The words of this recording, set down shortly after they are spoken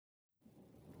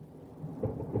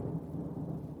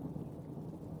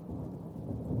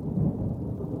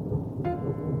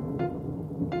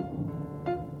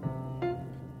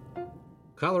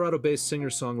Colorado-based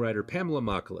singer-songwriter Pamela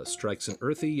Makala strikes an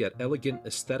earthy yet elegant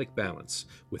aesthetic balance,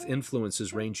 with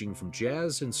influences ranging from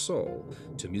jazz and soul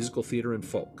to musical theater and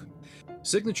folk.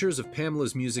 Signatures of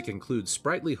Pamela's music include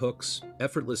sprightly hooks,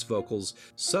 effortless vocals,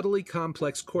 subtly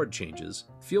complex chord changes,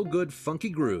 feel-good funky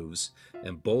grooves,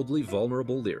 and boldly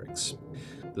vulnerable lyrics.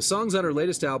 The songs on her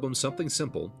latest album, Something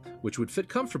Simple, which would fit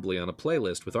comfortably on a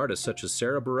playlist with artists such as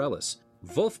Sarah Bareilles,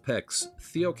 Wolfpack's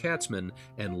Theo Katzman,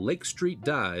 and Lake Street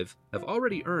Dive, have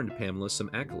already earned Pamela some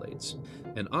accolades.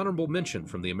 An honorable mention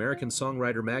from the American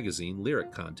Songwriter Magazine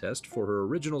Lyric Contest for her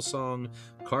original song,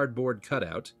 Cardboard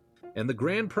Cutout, and the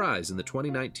grand prize in the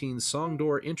 2019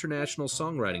 Songdoor International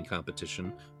Songwriting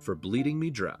Competition for Bleeding Me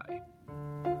Dry.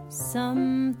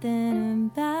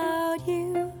 Something about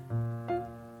you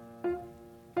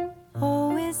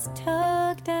always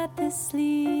tugged at the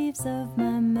sleeves of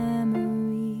my memory.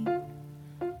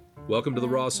 Welcome to the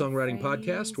Raw Songwriting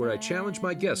Podcast, where I challenge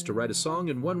my guests to write a song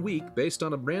in 1 week based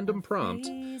on a random prompt,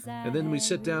 and then we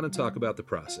sit down and talk about the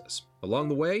process. Along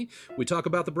the way, we talk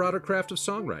about the broader craft of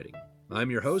songwriting. I'm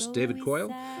your host, David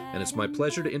Coyle, and it's my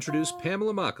pleasure to introduce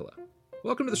Pamela Makala.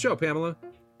 Welcome to the show, Pamela.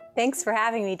 Thanks for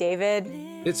having me, David.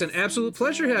 It's an absolute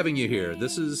pleasure having you here.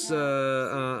 This is,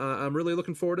 I'm really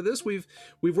looking forward to this. We've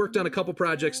worked on a couple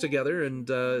projects together, and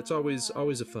it's always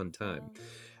a fun time.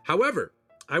 However,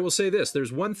 I will say this.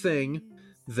 There's one thing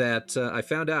that I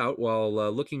found out while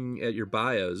looking at your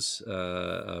bios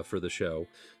for the show,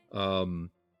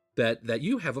 that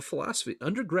you have a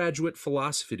undergraduate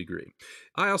philosophy degree.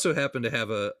 I also happen to have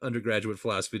an undergraduate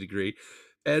philosophy degree.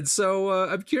 And so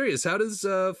I'm curious, how does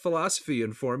philosophy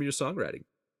inform your songwriting?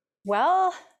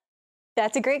 Well,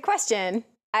 that's a great question.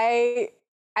 I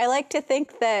like to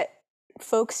think that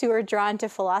folks who are drawn to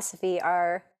philosophy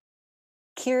are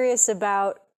curious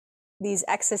about these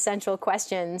existential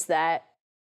questions that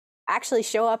actually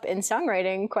show up in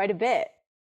songwriting quite a bit.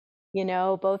 You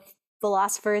know, both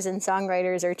philosophers and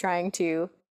songwriters are trying to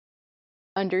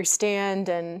understand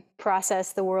and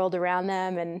process the world around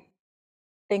them and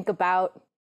think about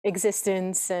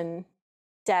existence and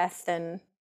death and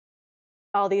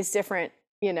all these different,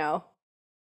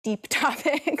 deep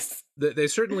topics. They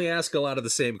certainly ask a lot of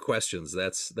the same questions.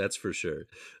 That's for sure.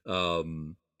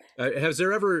 Has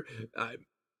there ever,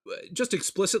 just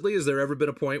explicitly, has there ever been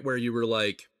a point where you were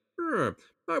like,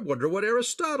 I wonder what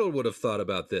Aristotle would have thought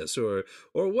about this, or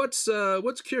what's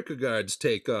Kierkegaard's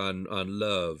take on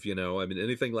love?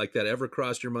 Anything like that ever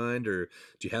crossed your mind, or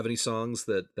do you have any songs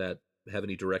that have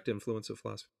any direct influence of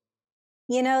philosophy?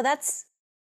 That's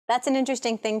an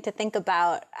interesting thing to think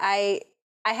about. I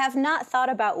have not thought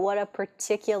about what a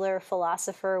particular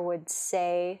philosopher would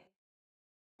say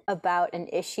about an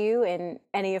issue in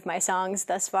any of my songs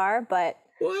thus far, but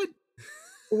what?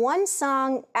 One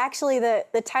song, actually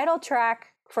the title track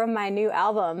from my new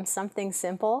album, Something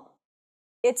Simple,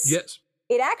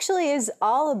 it actually is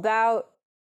all about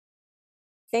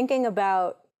thinking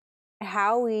about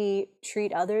how we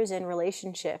treat others in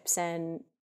relationships and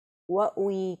what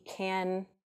we can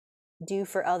do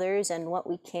for others and what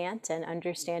we can't, and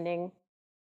understanding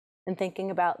and thinking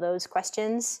about those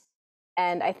questions.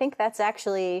 And I think that's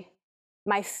actually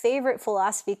my favorite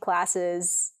philosophy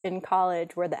classes in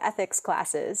college were the ethics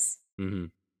classes. Mm-hmm.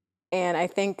 And I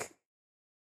think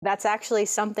that's actually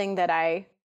something that I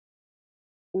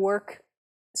work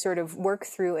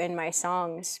through in my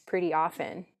songs pretty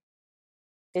often,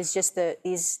 is just the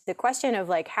question of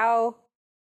like how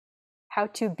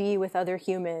to be with other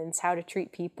humans, how to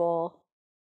treat people,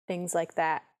 things like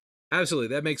that. Absolutely.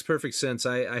 That makes perfect sense.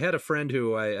 I had a friend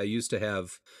who I used to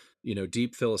have,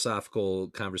 deep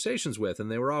philosophical conversations with, and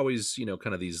they were always,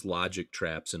 kind of these logic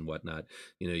traps and whatnot.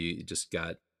 You just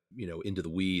got, into the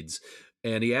weeds.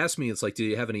 And he asked me, it's like, do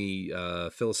you have any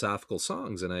philosophical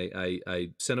songs? And I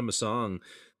sent him a song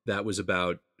that was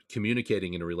about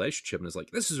communicating in a relationship. And it's like,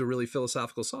 this is a really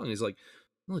philosophical song. And he's like,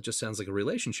 well, it just sounds like a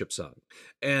relationship song.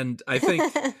 And I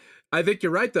think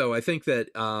you're right, though. I think that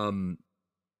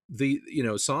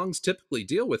songs typically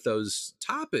deal with those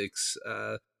topics.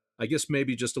 I guess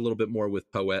maybe just a little bit more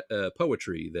with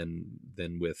poetry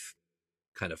than with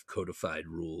kind of codified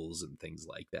rules and things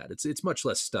like that. It's much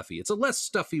less stuffy. It's a less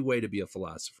stuffy way to be a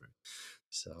philosopher.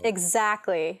 So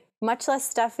exactly, much less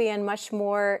stuffy and much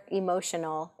more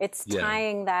emotional. It's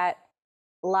tying that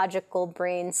logical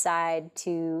brain side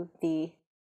to the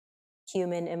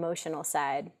human emotional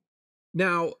side.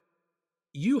 Now,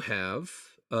 you have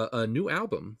a new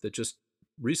album that just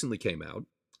recently came out,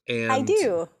 and I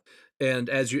do. And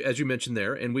as you mentioned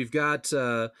there, and we've got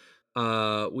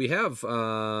we have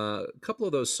a couple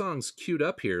of those songs queued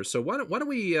up here. So why don't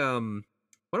we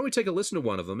why don't we take a listen to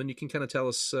one of them, and you can kind of tell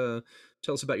us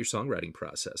about your songwriting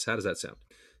process. How does that sound?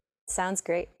 Sounds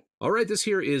great. All right, this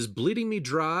here is Bleeding Me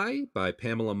Dry by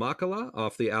Pamela Makala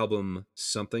off the album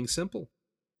Something Simple.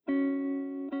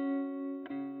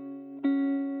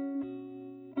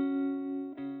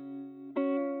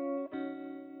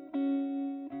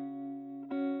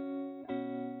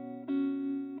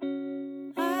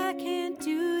 I can't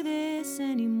do this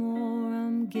anymore,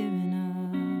 I'm giving up.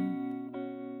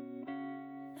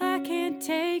 I can't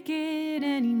take it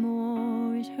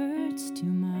anymore, it hurts too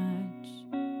much.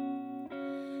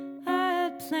 I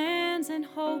had plans and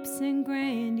hopes and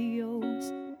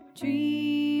grandiose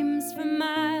dreams for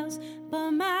miles,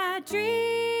 but my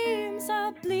dreams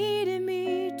are bleeding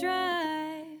me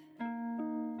dry.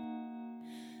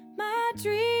 My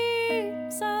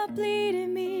dreams are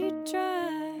bleeding me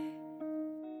dry.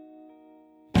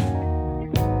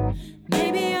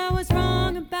 Maybe I was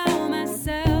wrong about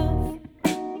myself.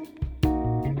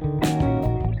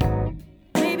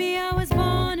 Maybe I was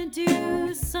born to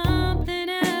do something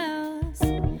else.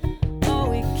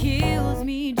 Oh, it kills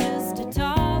me just to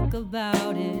talk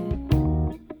about it.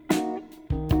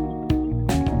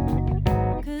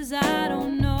 'Cause I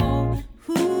don't know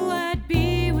who I'd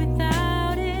be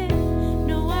without it.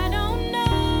 No, I don't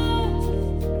know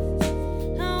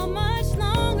how much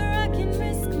longer I can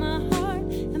risk my heart.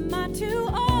 Am I too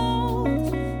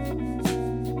old?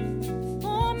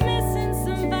 Or missing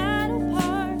some vital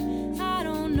part? I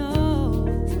don't know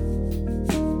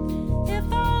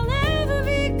if I'll ever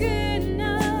be good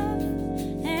enough.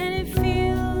 And it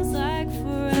feels like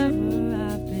forever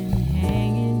I've been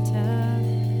hanging tough.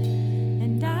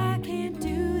 And I can't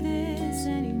do this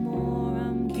anymore,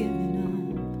 I'm giving up.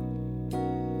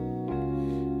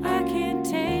 I can't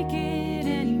take it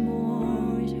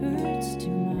anymore, it hurts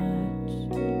too much.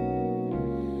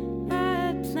 I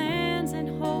had plans and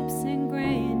hopes and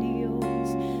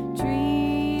grandiose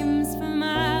dreams for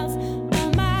miles,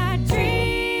 but my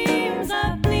dreams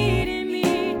are bleeding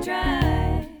me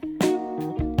dry.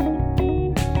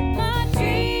 My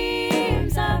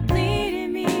dreams are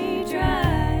bleeding me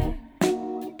dry.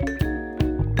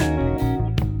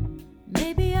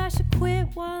 Maybe I should quit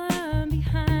while I'm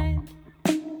behind.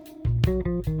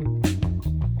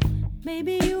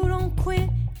 Maybe you don't quit,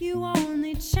 you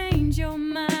only change your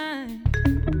mind.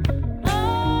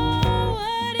 Oh,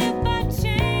 what if I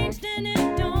changed and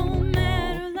it don't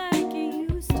matter like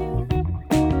it used to?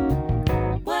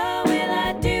 What will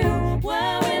I do?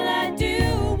 What will I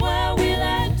do? What will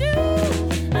I do?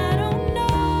 I don't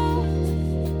know.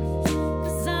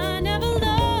 'Cause I never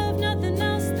loved nothing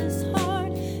else this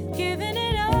hard. Giving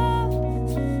it up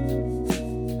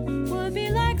would be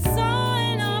like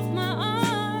sawing off my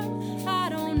arm. I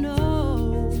don't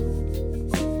know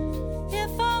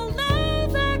if I'll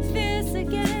love like this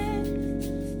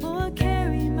again or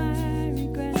carry my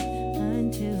regret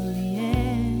until the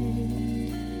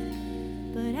end.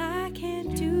 But I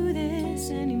can't do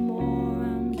this anymore,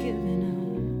 I'm giving up.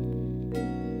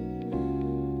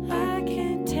 I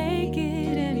can't take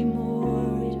it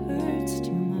anymore, it hurts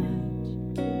too much.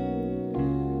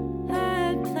 I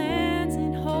had plans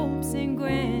and hopes and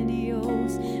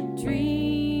grandiose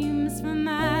dreams for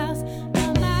miles,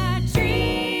 but my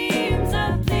dreams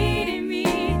are bleeding me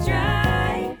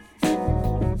dry.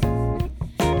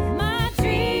 My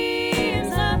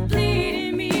dreams are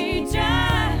bleeding me dry.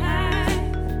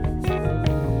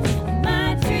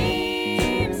 My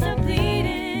dreams are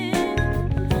bleeding.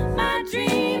 My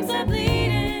dreams are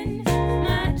bleeding.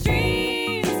 My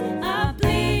dreams are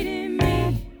bleeding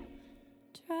me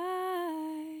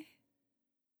dry.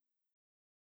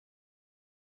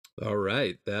 All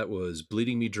right, that was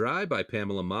Bleeding Me Dry by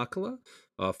Pamela Makala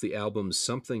off the album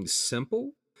Something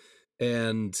Simple.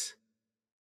 And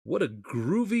what a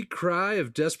groovy cry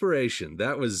of desperation.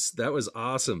 That was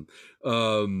awesome.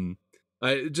 I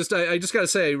just gotta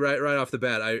say right off the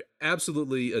bat, I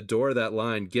absolutely adore that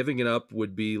line. Giving it up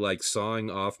would be like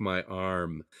sawing off my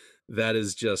arm. That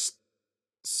is just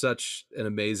such an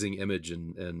amazing image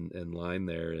and line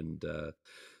there. And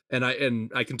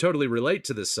I can totally relate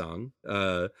to this song,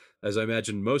 as I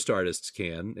imagine most artists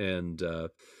can. And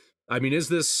I mean, is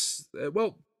this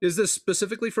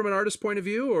specifically from an artist's point of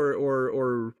view, or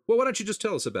well, why don't you just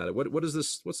tell us about it? What is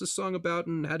this? What's this song about,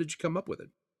 and how did you come up with it?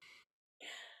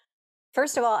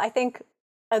 First of all, I think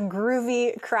a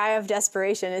groovy cry of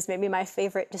desperation is maybe my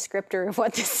favorite descriptor of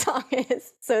what this song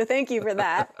is. So thank you for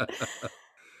that.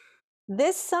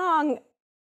 This song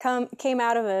came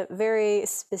out of a very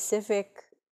specific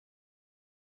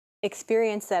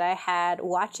experience that I had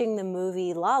watching the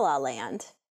movie La La Land.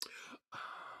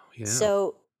 Yeah.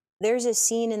 So there's a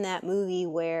scene in that movie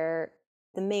where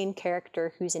the main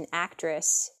character, who's an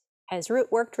actress, has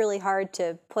worked really hard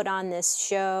to put on this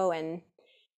show, and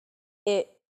it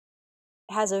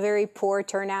has a very poor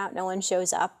turnout. No one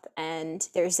shows up, and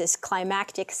there's this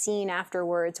climactic scene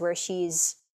afterwards where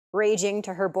she's raging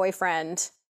to her boyfriend,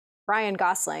 Ryan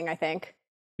Gosling, I think.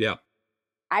 Yeah.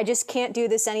 I just can't do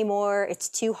this anymore. It's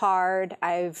too hard.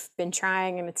 I've been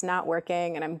trying and it's not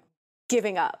working, and I'm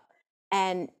giving up.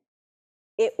 And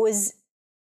it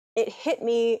hit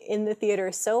me in the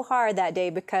theater so hard that day,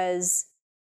 because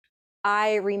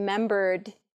I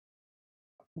remembered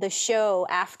the show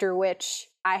after which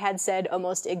I had said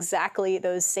almost exactly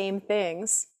those same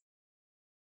things.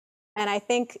 And I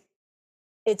think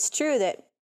it's true that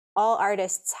all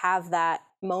artists have that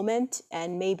moment,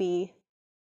 and maybe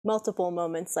multiple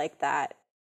moments like that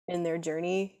in their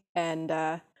journey. And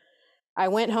I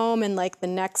went home and like the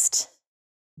next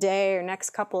day or next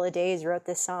couple of days wrote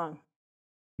this song.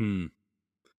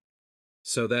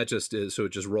 So that just is, so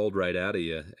it just rolled right out of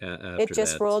you after It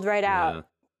just that. rolled right out.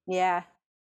 Yeah.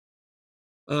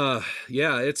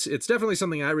 Yeah, it's definitely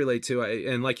something I relate to.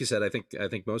 And like you said, I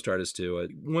think most artists do.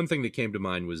 One thing that came to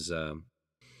mind was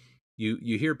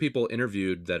you hear people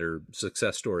interviewed that are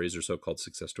success stories or so-called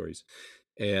success stories,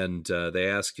 and they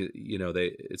ask,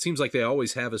 it seems like they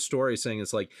always have a story saying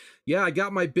it's like, yeah, I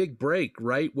got my big break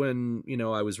right when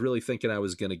I was really thinking I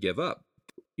was going to give up.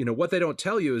 What they don't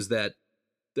tell you is that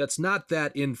that's not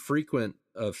that infrequent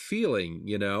of feeling.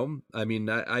 I mean,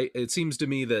 it seems to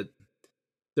me that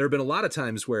there have been a lot of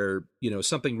times where,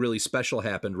 something really special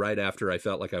happened right after I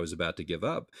felt like I was about to give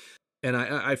up. And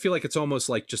I feel like it's almost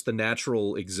like just the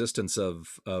natural existence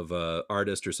of a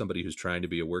artist or somebody who's trying to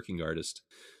be a working artist.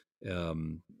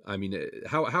 I mean,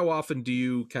 how often do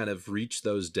you kind of reach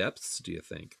those depths, do you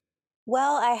think?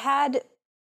 Well, I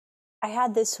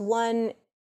had this one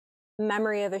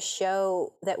memory of a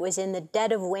show that was in the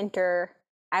dead of winter.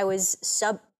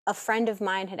 A friend of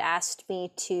mine had asked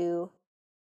me to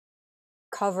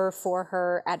cover for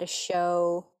her at a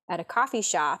show at a coffee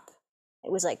shop.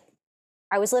 It was like,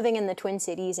 I was living in the Twin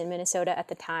Cities in Minnesota at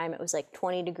the time. It was like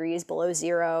 20 degrees below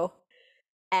zero.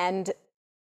 And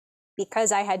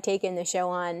because I had taken the show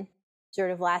on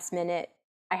sort of last minute,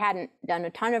 I hadn't done a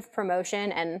ton of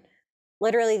promotion, and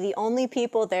literally the only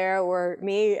people there were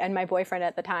me and my boyfriend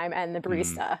at the time and the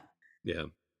barista. Yeah.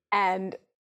 And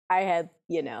I had,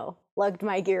 lugged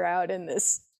my gear out in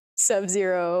this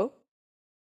sub-zero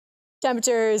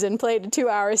temperatures and played a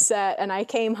 2-hour set, and I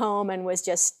came home and was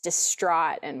just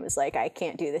distraught and was like, I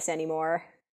can't do this anymore.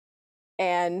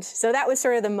 And so that was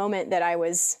sort of the moment that I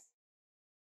was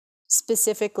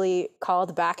specifically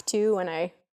called back to when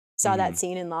I saw that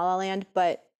scene in La La Land.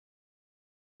 But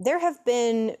there have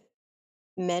been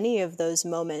many of those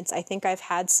moments. I think I've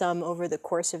had some over the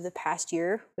course of the past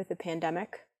year with the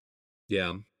pandemic.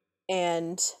 Yeah.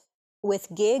 And with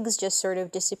gigs just sort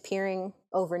of disappearing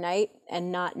overnight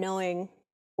and not knowing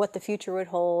what the future would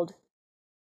hold,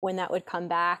 when that would come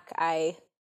back, I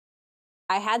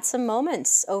had some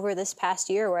moments over this past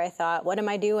year where I thought, what am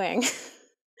I doing?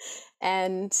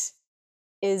 And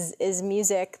is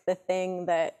music the thing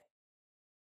that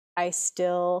I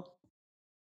still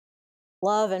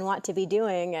love and want to be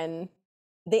doing? And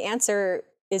the answer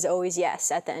is always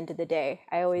yes at the end of the day.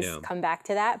 I always come back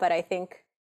to that, but I think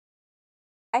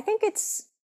it's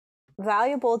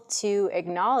valuable to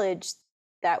acknowledge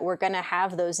that we're going to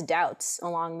have those doubts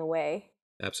along the way.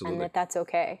 Absolutely. And that's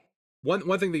okay.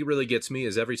 One thing that really gets me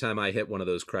is every time I hit one of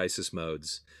those crisis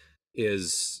modes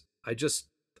is I just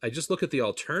look at the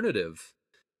alternative.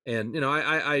 And,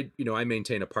 I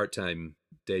maintain a part-time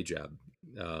day job,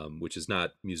 which is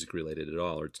not music related at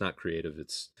all, or it's not creative.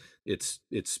 It's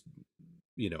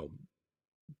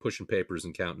pushing papers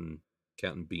and counting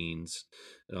beans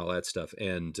and all that stuff.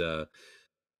 And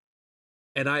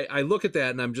I look at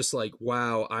that and I'm just like,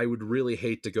 wow, I would really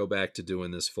hate to go back to doing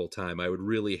this full time. I would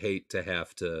really hate to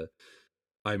have to,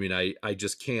 I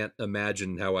just can't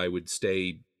imagine how I would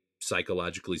stay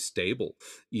psychologically stable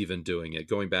even doing it,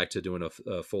 going back to doing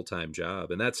a full-time job.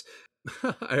 And that's,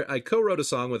 I co-wrote a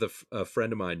song with a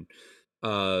friend of mine,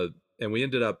 and we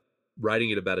ended up writing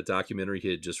it about a documentary he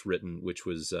had just written, which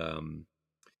was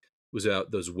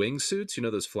about those wing suits,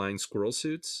 those flying squirrel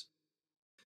suits.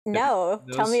 No,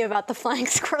 tell me about the flying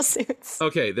squirrel suits.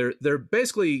 Okay, they're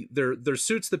basically they're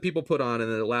suits that people put on,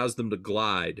 and it allows them to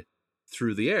glide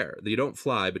through the air. You don't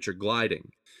fly, but you're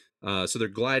gliding. So they're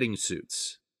gliding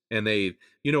suits, and they,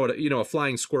 a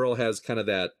flying squirrel has kind of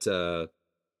that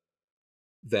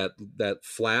that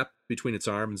flap between its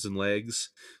arms and legs.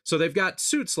 So they've got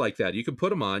suits like that. You can put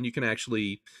them on. You can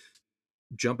actually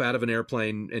jump out of an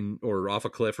airplane or off a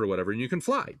cliff or whatever, and you can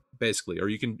fly basically, or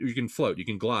you can float, you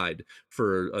can glide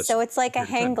for a So it's like a period of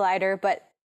hang time. glider, but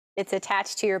it's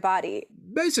attached to your body.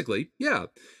 Basically, yeah.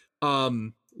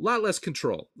 Lot less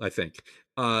control, I think.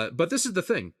 But this is the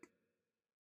thing.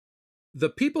 The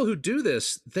people who do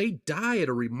this, they die at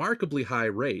a remarkably high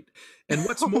rate. And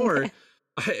what's Oh more,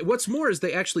 my. what's more is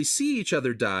they actually see each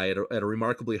other die at a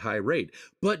remarkably high rate,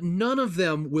 but none of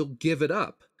them will give it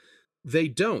up. They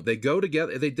don't. They go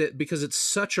together. Because it's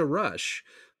such a rush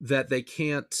that they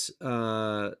can't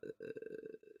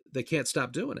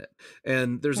stop doing it.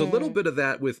 And there's a little Hmm. bit of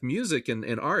that with music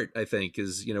and art, I think,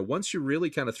 is, once you really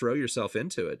kind of throw yourself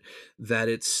into it, that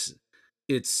it's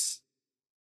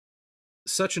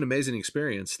such an amazing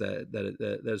experience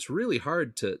that's really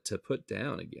hard to put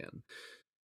down again.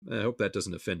 I hope that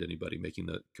doesn't offend anybody making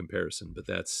the comparison, but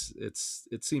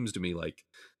it seems to me like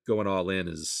going all in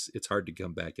it's hard to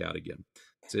come back out again.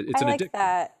 It's I an like addiction.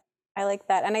 that. I like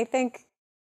that. And I think,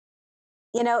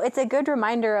 it's a good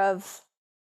reminder of,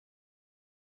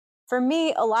 for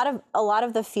me, a lot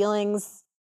of the feelings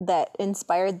that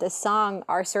inspired this song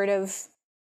are sort of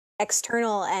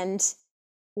external, and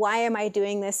why am I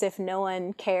doing this if no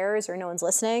one cares or no one's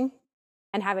listening?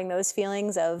 And having those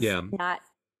feelings of Yeah. not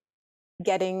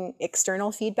getting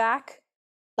external feedback,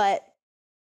 but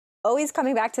always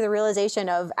coming back to the realization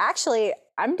of, actually,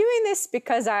 I'm doing this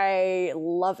because I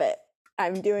love it.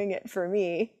 I'm doing it for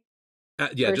me,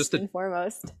 Yeah, just first and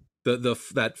foremost.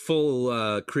 that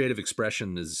full creative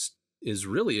expression is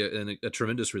really a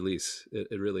tremendous release.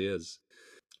 It really is.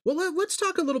 Well, let's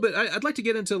talk a little bit. I'd like to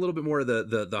get into a little bit more of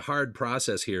the hard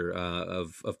process here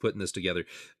of putting this together,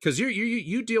 because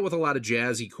you deal with a lot of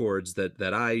jazzy chords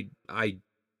that I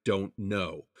don't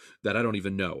know, that I don't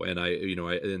even know, and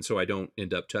and so I don't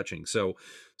end up touching. So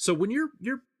when you're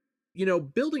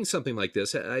building something like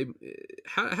this,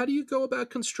 how do you go about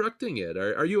constructing it?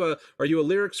 Are you a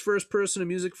lyrics first person, a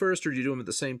music first, or do you do them at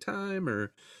the same time,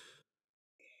 or?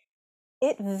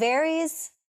 It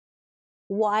varies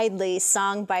widely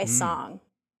song by Mm, song.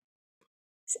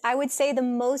 I would say the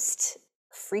most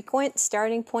frequent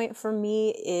starting point for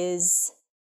me is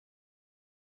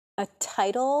a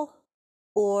title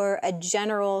or a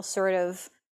general sort of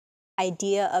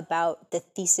idea about the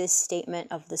thesis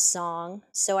statement of the song.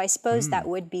 So I suppose that mm,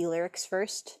 would be lyrics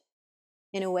first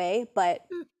in a way, but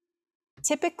eh,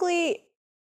 typically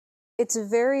it's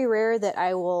very rare that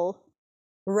I will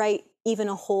write even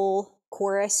a whole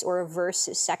chorus or a verse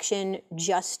section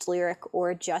just lyric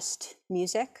or just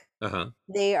music. uh-huh.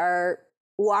 They are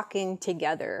walking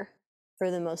together for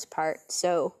the most part.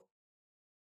 So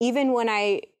even when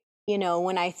I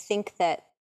think that,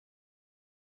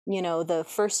 the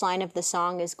first line of the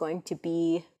song is going to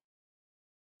be,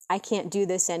 I can't do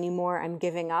this anymore, I'm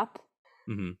giving up,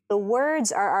 Hmm. the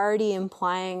words are already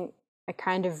implying a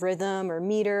kind of rhythm or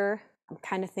meter. I'm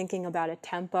kind of thinking about a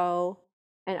tempo,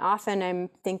 and often I'm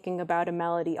thinking about a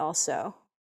melody also.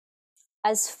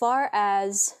 As far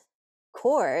as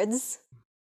chords,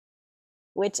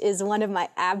 which is one of my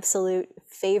absolute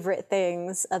favorite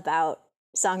things about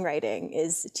songwriting,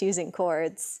 is choosing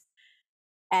chords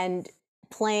and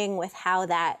playing with how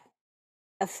that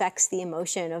affects the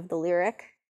emotion of the lyric.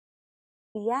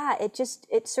 Yeah,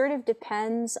 it sort of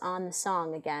depends on the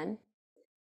song again.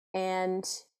 And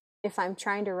if I'm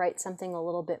trying to write something a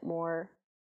little bit more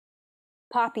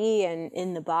poppy and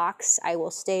in the box, I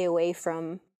will stay away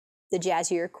from the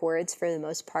jazzier chords for the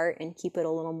most part and keep it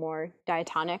a little more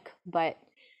diatonic. But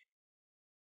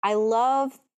I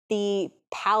love the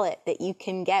palette that you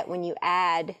can get when you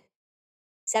add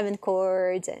seventh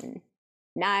chords and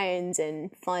nines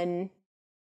and fun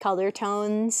color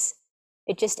tones.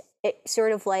 It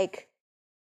sort of like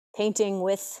painting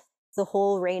with the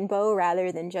whole rainbow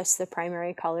rather than just the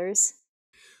primary colors.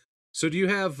 So do you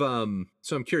have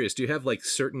so I'm curious, do you have like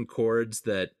certain chords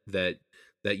that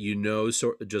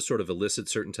just sort of elicit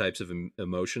certain types of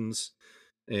emotions?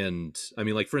 And I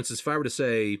mean, like, for instance, if I were to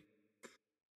say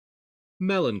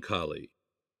melancholy,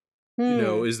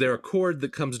 Hmm. is there a chord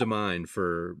that comes to mind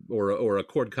for, or a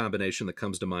chord combination that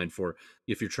comes to mind for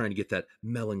if you're trying to get that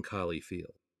melancholy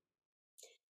feel?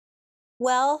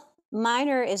 Well,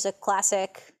 minor is a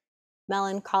classic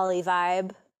melancholy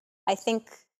vibe. I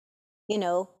think,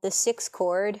 the sixth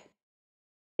chord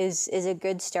is a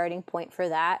good starting point for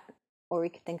that, or we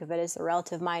could think of it as the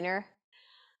relative minor.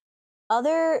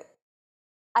 Other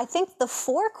I think the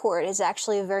four chord is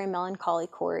actually a very melancholy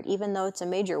chord, even though it's a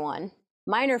major one.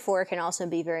 Minor four can also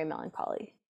be very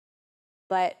melancholy.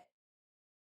 But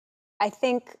I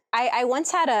think I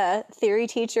once had a theory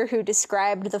teacher who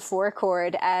described the four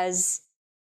chord as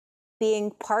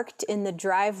being parked in the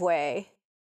driveway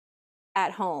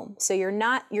at home. So you're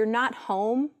not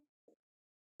home,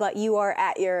 but you are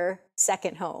at your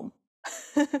second home.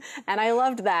 And I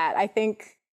loved that. I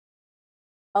think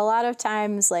a lot of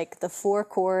times, like, the 4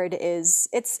 chord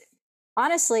it's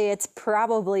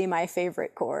probably my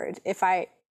favorite chord. If I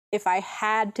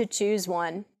had to choose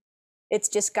one, it's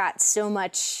just got so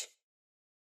much.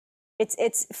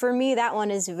 It's for me, that one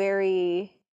is it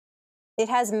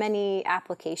has many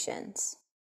applications.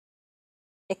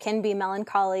 It can be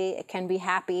melancholy, it can be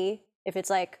happy. If it's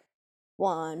like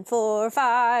 1, 4,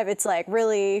 5, it's like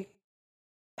really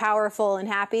powerful and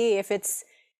happy.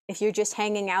 If you're just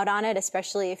hanging out on it,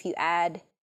 especially if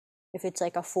it's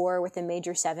like a 4 with a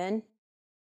major 7,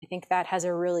 I think that has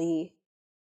a really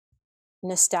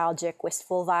nostalgic,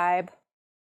 wistful vibe.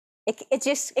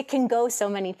 It can go so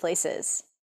many places.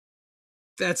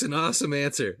 That's an awesome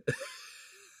answer.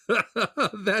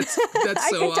 that's so I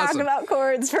could awesome. talk about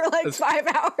chords for like 5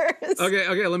 hours.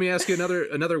 Okay. Let me ask you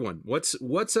another one. What's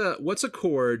a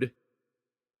chord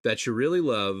that you really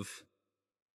love,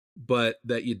 but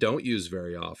that you don't use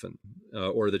very often,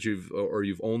 or that you've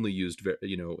only used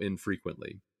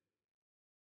infrequently,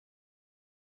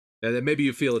 and then maybe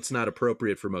you feel it's not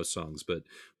appropriate for most songs, but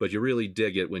you really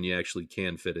dig it when you actually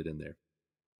can fit it in there?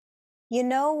 You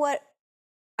know what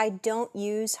I don't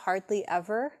use hardly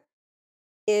ever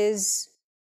is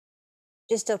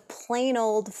just a plain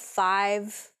old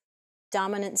 5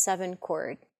 dominant 7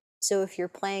 chord. So if you're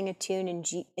playing a tune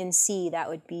in C, that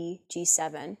would be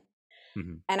G7.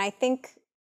 Mm-hmm. And I think,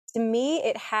 to me,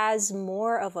 it has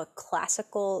more of a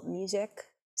classical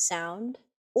music sound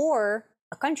or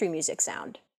a country music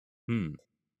sound.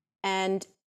 And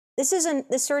this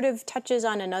sort of touches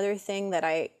on another thing that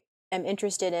I am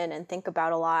interested in and think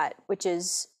about a lot, which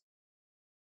is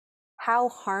how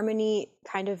harmony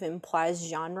kind of implies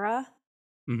genre.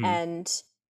 Mm-hmm. And,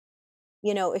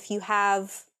 if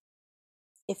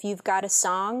you've got a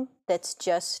song that's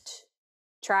just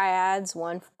triads,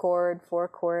 1 chord, 4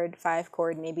 chord, 5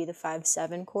 chord, maybe the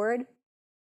 5/7 chord,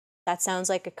 that sounds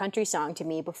like a country song to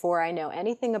me before I know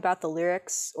anything about the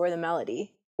lyrics or the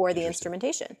melody or the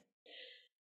instrumentation.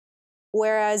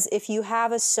 Whereas if you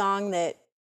have a song that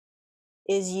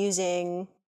is using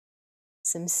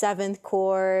some 7th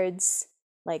chords,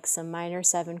 like some minor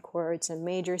 7 chords, some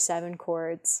major 7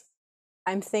 chords,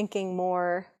 I'm thinking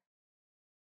more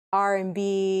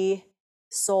R&B,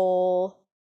 soul,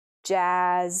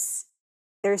 jazz.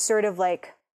 There's sort of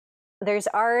like, there's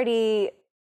already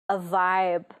a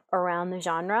vibe around the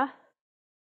genre.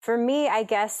 For me, I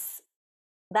guess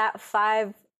that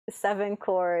 5/7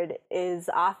 chord is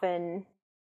often,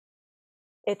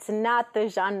 it's not the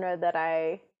genre that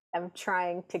I am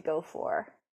trying to go for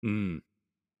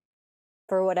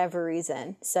whatever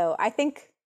reason. So I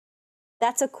think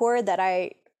that's a chord that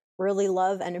I really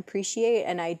love and appreciate,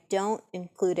 and I don't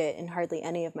include it in hardly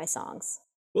any of my songs.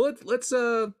 Well, let's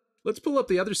pull up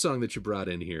the other song that you brought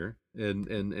in here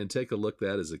and take a look at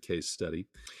that as a case study.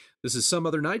 This is Some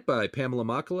Other Night by Pamela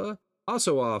Makala,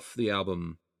 also off the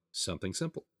album Something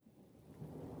Simple.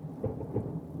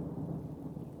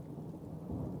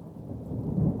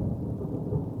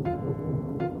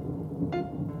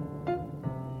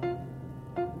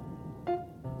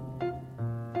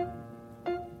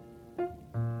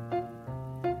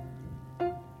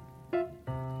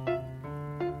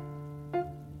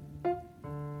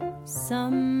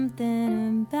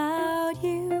 Something about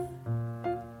you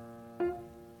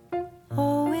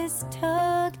always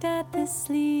tugged at the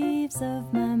sleeves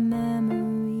of my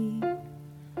memory,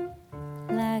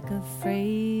 like a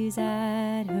phrase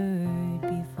I'd heard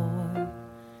before,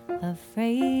 a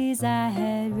phrase I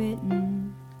had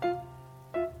written.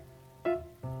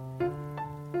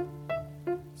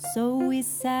 So we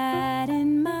sat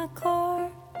in my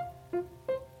car,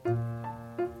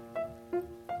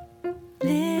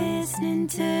 listening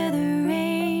to the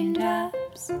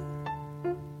raindrops,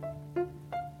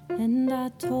 and I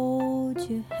told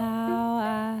you how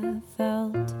I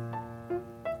felt,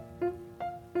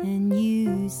 and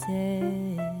you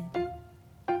said,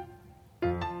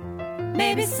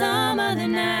 maybe some other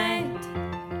night,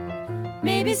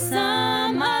 maybe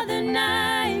some other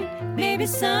night, maybe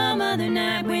some other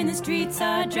night when the streets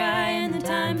are dry and the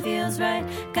time feels right.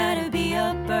 Gotta be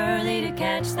up early to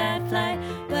catch that flight.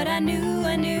 But I knew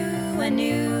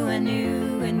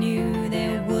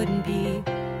there wouldn't be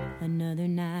another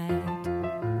night.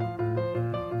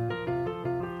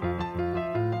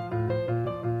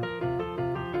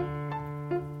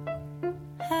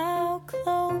 How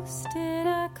close did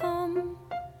I come?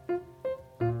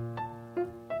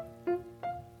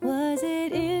 Was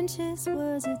it inches?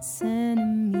 Was it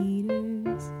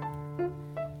centimeters?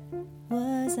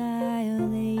 Was I a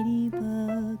ladybug?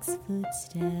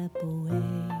 step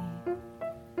away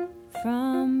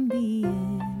from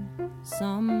being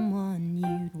someone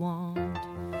you'd want.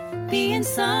 Being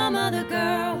some other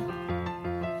girl,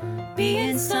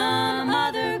 being some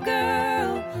other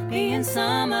girl, being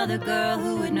some other girl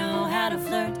who would know how to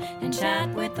flirt and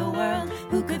chat with the world,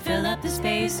 who could fill up the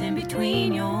space in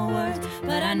between your words.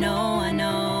 But I know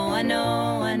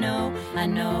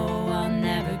I'll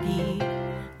never be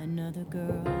another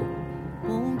girl.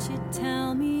 Won't you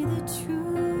tell me the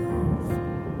truth?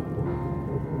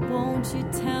 Won't you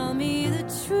tell me the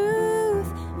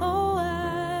truth? Oh,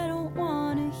 I don't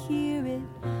want to hear it,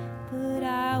 but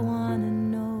I want to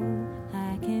know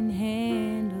I can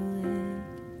handle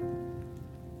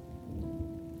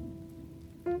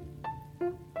it.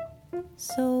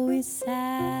 So we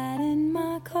sat in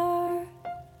my car,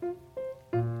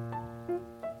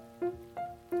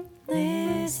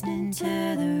 listening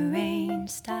to the rain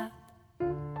stop,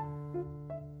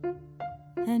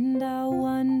 and I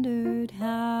wondered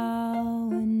how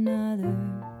another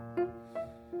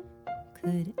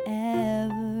could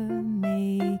ever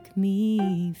make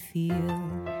me feel.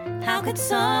 How could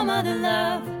some other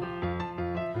love?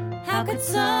 How could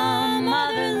some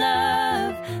other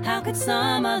love? How could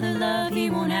some other love? He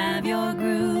won't have your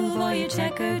groove or your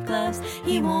checkered gloves.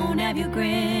 He won't have your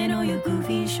grin or your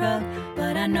goofy shrug.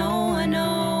 But I know, I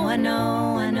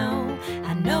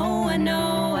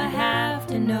have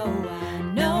to know.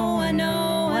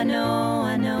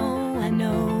 I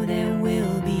know there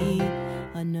will be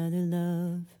another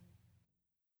love.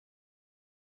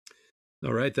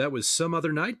 All right, that was Some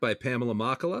Other Night by Pamela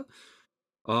Makala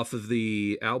off of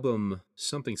the album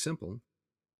Something Simple.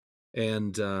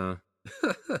 And I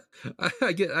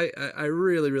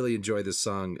really, really enjoy this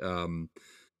song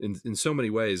in so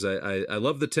many ways. I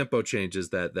love the tempo changes,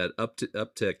 that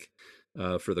uptick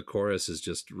for the chorus is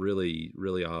just really,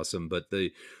 really awesome. But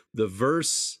the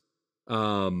verse,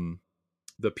 the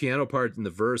piano part in the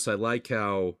verse, I like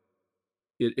how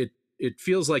it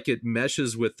feels like it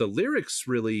meshes with the lyrics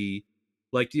really,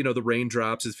 like, you know, the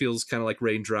raindrops. It feels kind of like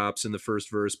raindrops in the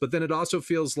first verse, but then it also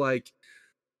feels like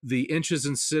the inches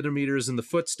and centimeters and the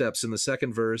footsteps in the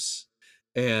second verse,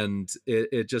 and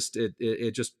it just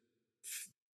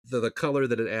the color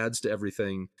that it adds to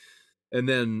everything. And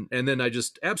then I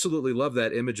just absolutely love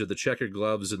that image of the checkered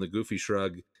gloves and the goofy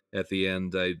shrug at the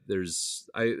end. There's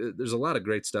a lot of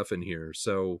great stuff in here.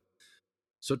 So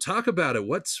talk about it.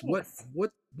 What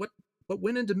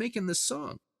went into making this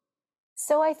song?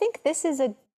 So I think this is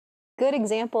a good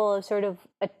example of sort of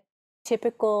my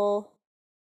typical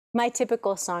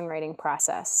songwriting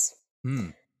process.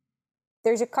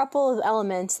 There's a couple of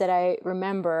elements that I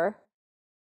remember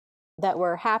that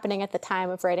were happening at the time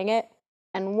of writing it.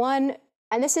 And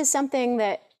this is something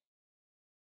that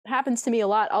happens to me a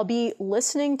lot. I'll be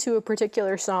listening to a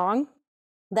particular song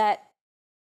that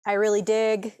I really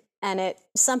dig, and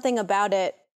something about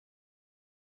it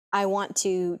I want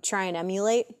to try and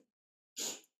emulate.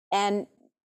 And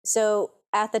so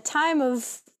at the time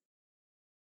of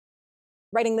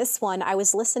writing this one, I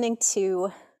was listening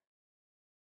to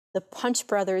the Punch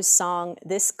Brothers song,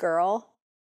 This Girl,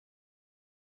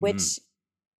 which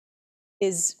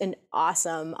is an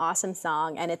awesome, awesome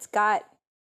song. And it's got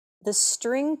the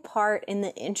string part in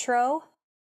the intro.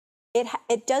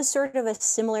 It does sort of a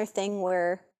similar thing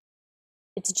where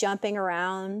it's jumping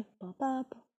around. I'm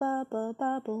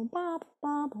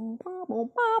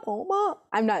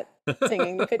not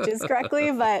singing the pitches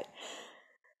correctly, but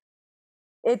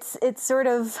it's sort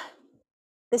of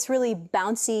this really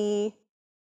bouncy,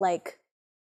 like,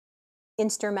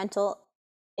 instrumental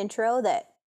intro that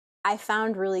I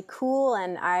found really cool.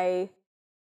 And I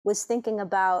was thinking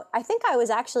about, I think I was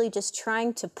actually just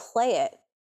trying to play it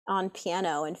on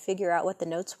piano and figure out what the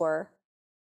notes were.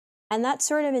 And that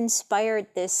sort of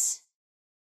inspired this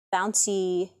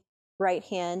bouncy right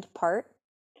hand part.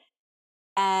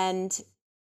 And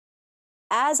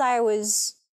as I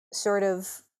was sort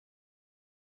of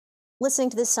listening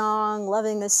to this song,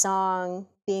 loving this song,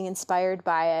 being inspired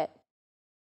by it,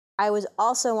 I was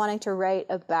also wanting to write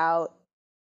about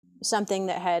something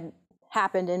that had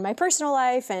happened in my personal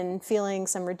life and feeling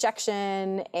some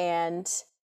rejection. And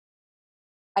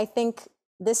I think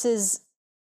this is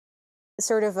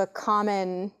sort of a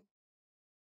common,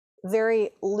 very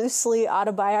loosely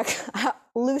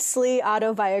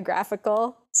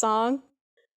autobiographical song.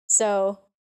 So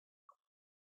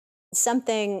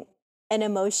an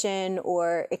emotion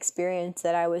or experience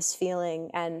that I was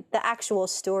feeling, and the actual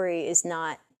story is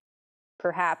not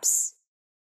perhaps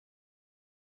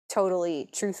totally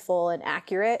truthful and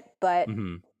accurate, but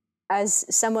as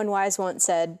someone wise once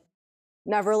said,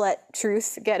 never let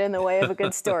truth get in the way of a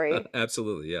good story.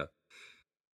 Absolutely, yeah.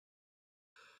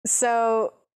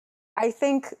 So I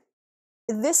think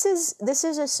this is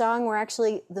a song where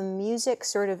actually the music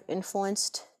sort of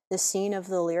influenced the scene of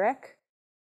the lyric.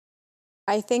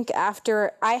 I think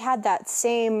after I had that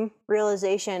same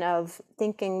realization of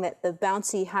thinking that the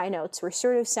bouncy high notes were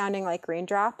sort of sounding like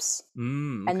raindrops,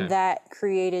 Okay. and that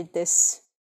created this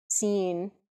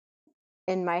scene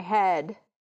in my head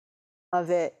of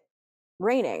it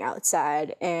raining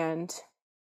outside. And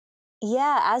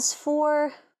yeah, as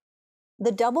for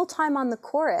the double time on the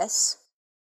chorus,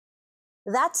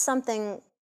 that's something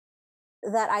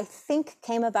that I think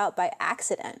came about by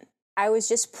accident. I was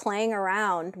just playing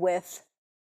around with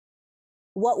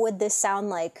what would this sound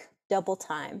like double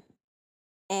time,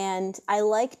 and I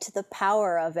liked the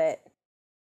power of it.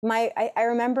 I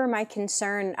remember my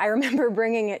concern. I remember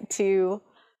bringing it to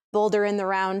Boulder in the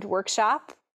Round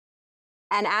workshop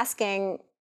and asking,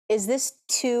 is this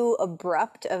too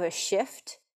abrupt of a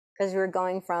shift? Because we were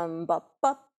going from ba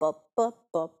ba ba ba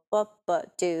ba ba ba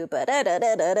to ba da da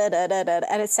da da da da da da,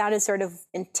 and it sounded sort of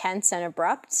intense and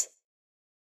abrupt.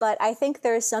 But I think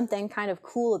there's something kind of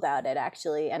cool about it,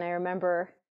 actually. And I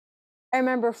remember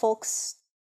folks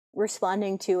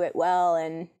responding to it well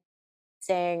and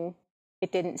saying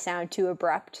it didn't sound too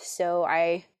abrupt. So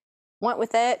I went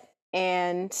with it,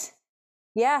 and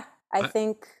yeah, I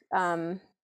think.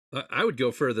 I would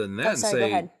go further than that and sorry, go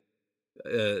say, ahead.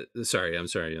 sorry,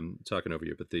 I'm talking over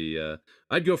you, but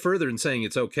I'd go further in saying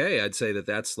it's okay. I'd say that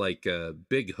that's like a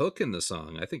big hook in the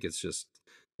song. I think it's just,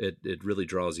 it really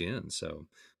draws you in. So,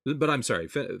 but I'm sorry,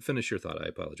 finish your thought. I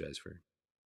apologize for.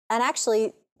 And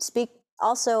actually speak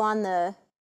also on the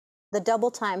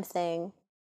double time thing.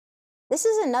 This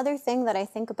is another thing that I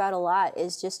think about a lot,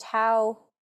 is just how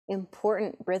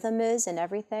important rhythm is in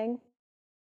everything,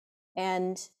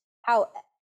 and how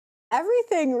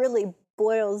everything really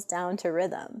boils down to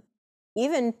rhythm.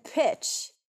 Even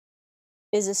pitch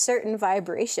is a certain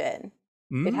vibration.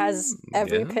 It has,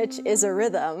 every pitch is a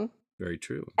rhythm. Very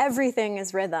true. Everything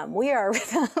is rhythm. We are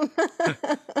rhythm.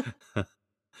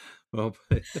 Well,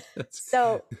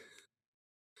 so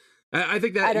I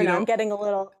think that, I don't know, I'm getting a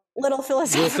little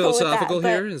philosophical with that,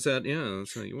 here. Is that, yeah,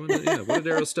 so you want to, yeah, what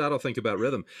did Aristotle think about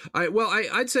rhythm?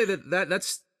 I'd say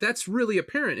that's really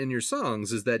apparent in your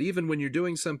songs, is that even when you're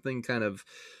doing something kind of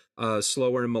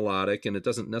slower and melodic, and it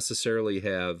doesn't necessarily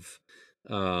have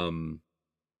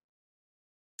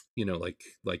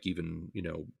like even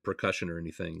percussion or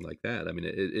anything like that. I mean,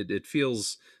 it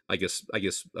feels, I guess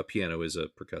a piano is a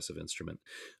percussive instrument,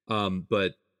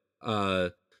 but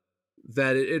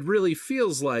that it really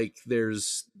feels like there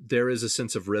is a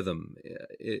sense of rhythm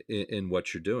in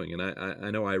what you're doing, and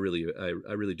I know I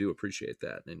really do appreciate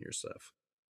that in your stuff.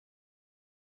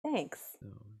 Thanks.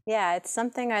 Yeah, it's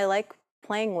something I like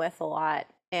playing with a lot,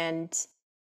 and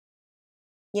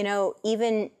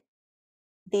even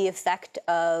the effect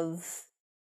of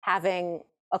having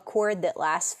a chord that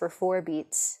lasts for 4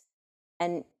 beats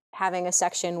and having a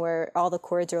section where all the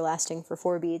chords are lasting for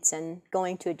 4 beats, and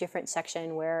going to a different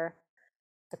section where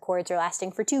the chords are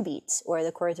lasting for 2 beats or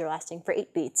the chords are lasting for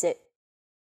 8 beats.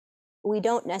 We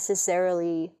don't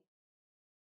necessarily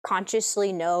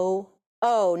consciously know,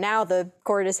 oh, now the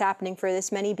chord is happening for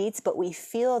this many beats, but we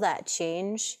feel that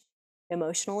change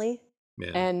emotionally.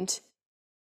 Yeah. And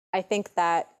I think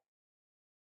that,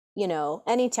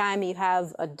 anytime you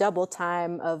have a double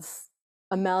time of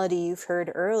a melody you've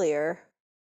heard earlier,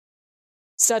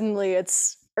 suddenly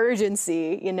it's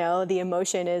urgency, the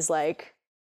emotion is like,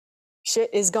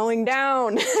 shit is going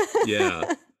down.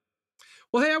 Yeah.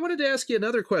 Well, hey, I wanted to ask you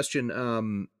another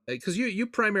question, because you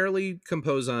primarily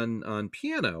compose on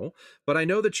piano, but I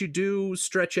know that you do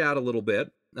stretch out a little bit,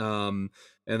 and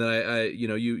then I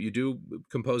you do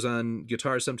compose on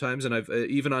guitar sometimes, and I've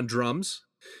even on drums,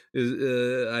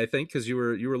 I think, because you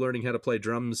were learning how to play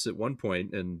drums at one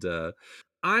point, and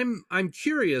I'm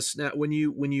curious now, when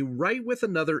you write with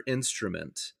another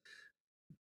instrument,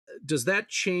 does that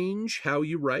change how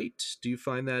you write? Do you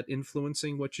find that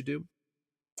influencing what you do?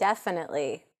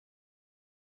 Definitely.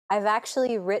 I've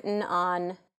actually written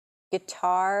on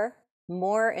guitar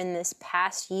more in this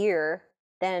past year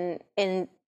than in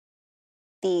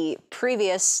the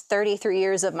previous 33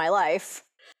 years of my life.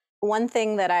 One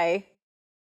thing that I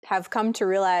have come to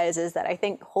realize is that I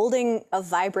think holding a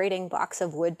vibrating box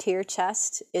of wood to your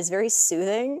chest is very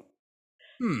soothing.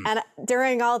 And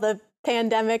during all the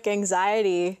pandemic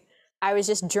anxiety, I was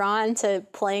just drawn to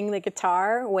playing the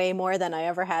guitar way more than I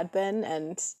ever had been,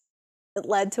 and it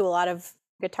led to a lot of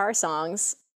guitar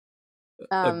songs.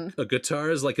 A guitar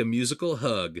is like a musical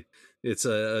hug. It's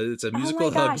a musical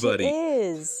oh my hug gosh, buddy. It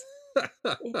is.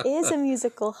 It is a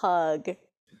musical hug.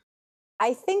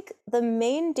 I think the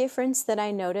main difference that I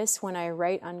notice when I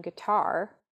write on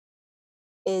guitar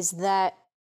is that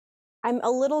I'm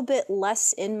a little bit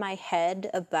less in my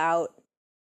head about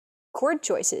chord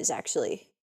choices, actually.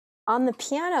 On the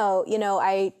piano,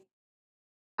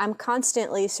 I'm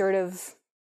constantly sort of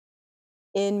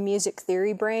in music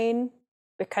theory brain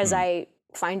because I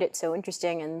find it so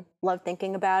interesting and love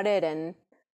thinking about it.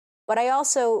 But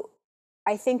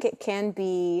I think it can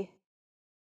be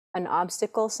an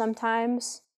obstacle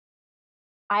sometimes.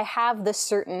 I have the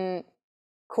certain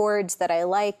chords that I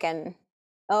like, and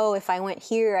if I went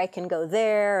here, I can go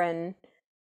there. And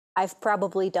I've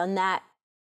probably done that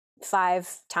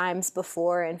 5 times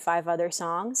before in 5 other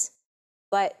songs.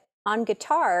 But on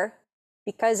guitar,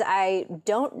 because I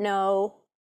don't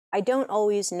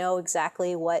always know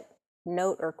exactly what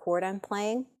note or chord I'm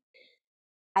playing,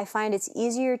 I find it's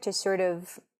easier to sort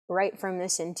of write from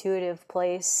this intuitive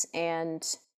place and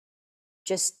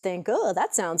just think, oh,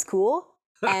 that sounds cool,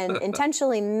 and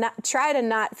intentionally try to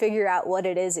not figure out what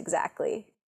it is exactly.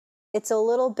 It's a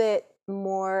little bit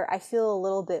more, I feel a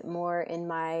little bit more in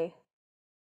my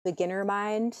beginner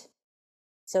mind,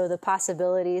 so the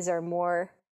possibilities are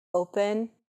more open.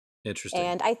 Interesting.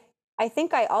 And I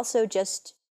think I also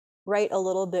just write a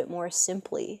little bit more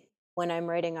simply when I'm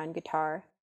writing on guitar,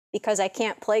 because I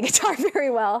can't play guitar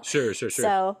very well. Sure.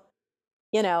 So,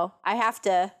 I have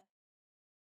to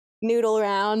noodle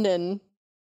around and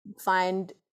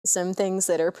find some things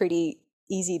that are pretty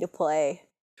easy to play.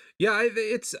 Yeah, I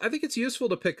think it's useful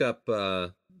to pick up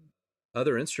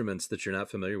other instruments that you're not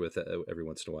familiar with every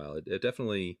once in a while. It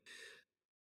definitely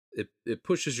it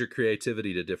pushes your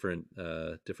creativity to different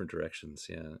directions.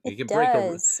 Yeah, it can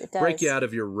break you out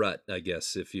of your rut, I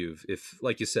guess. If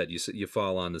like you said, you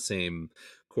fall on the same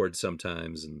chord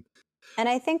sometimes, and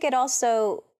I think it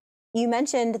also, you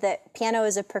mentioned that piano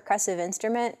is a percussive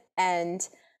instrument, and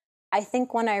I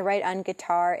think when I write on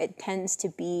guitar, it tends to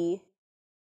be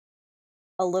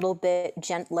a little bit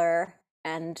gentler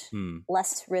and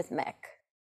less rhythmic,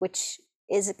 which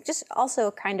is just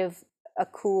also kind of a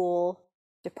cool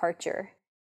departure.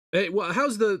 Hey, well,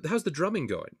 how's the drumming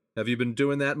going? Have you been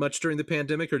doing that much during the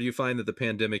pandemic, or do you find that the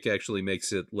pandemic actually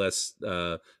makes it less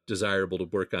desirable to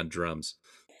work on drums?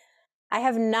 I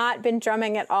have not been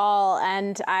drumming at all,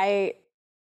 and I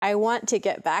want to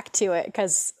get back to it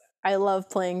because I love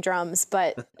playing drums,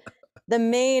 but the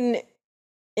main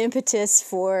impetus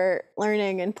for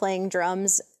learning and playing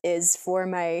drums is for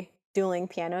my dueling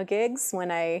piano gigs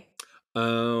when I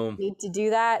need to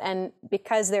do that. And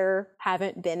because there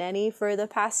haven't been any for the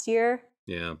past year,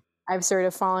 I've sort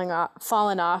of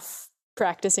fallen off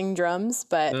practicing drums,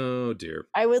 but oh dear,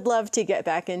 I would love to get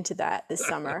back into that this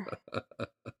summer.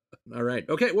 All right.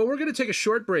 Okay, well, we're going to take a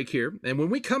short break here, and when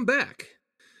we come back,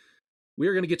 we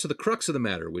are going to get to the crux of the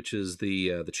matter, which is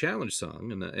the challenge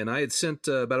song. And I had sent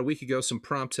about a week ago some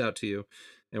prompts out to you,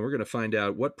 and we're going to find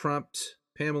out what prompt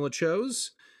Pamela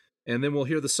chose, and then we'll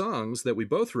hear the songs that we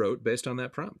both wrote based on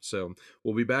that prompt. So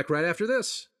we'll be back right after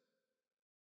this.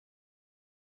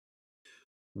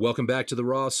 Welcome back to the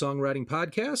Raw Songwriting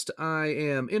Podcast. I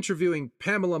am interviewing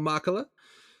Pamela Makala,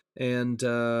 and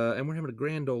we're having a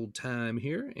grand old time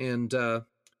here. But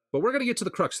we're going to get to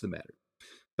the crux of the matter.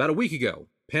 About a week ago,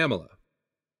 Pamela,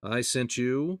 I sent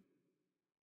you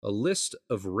a list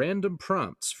of random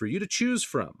prompts for you to choose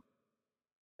from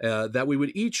that we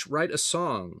would each write a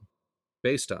song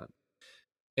based on.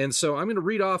 And so I'm going to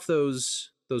read off those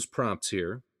prompts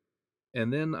here,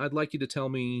 and then I'd like you to tell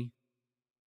me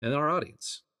and our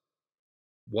audience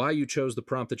why you chose the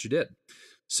prompt that you did.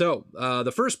 So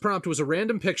the first prompt was a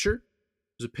random picture.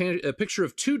 It was a picture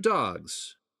of 2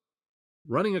 dogs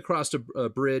running across a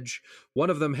bridge. One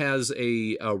of them has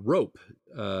a rope,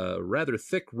 rather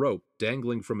thick rope,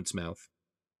 dangling from its mouth.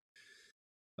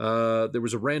 There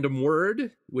was a random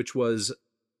word, which was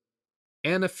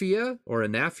anaphia or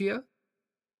anaphia,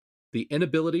 the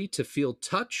inability to feel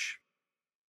touch.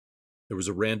 There was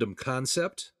a random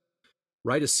concept,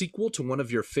 write a sequel to one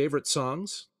of your favorite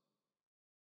songs.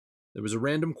 There was a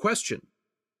random question,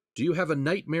 do you have a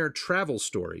nightmare travel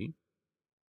story?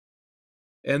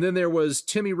 And then there was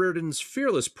Timmy Reardon's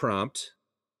fearless prompt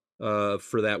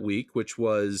for that week, which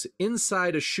was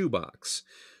inside a shoebox,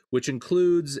 which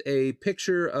includes a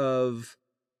picture of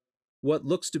what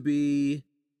looks to be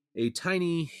a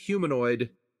tiny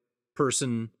humanoid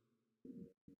person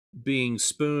being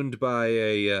spooned by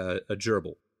a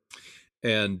gerbil.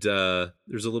 And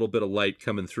there's a little bit of light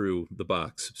coming through the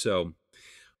box. So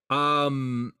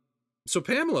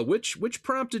Pamela, which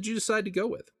prompt did you decide to go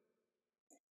with?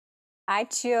 I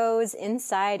chose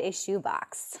inside a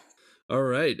shoebox. All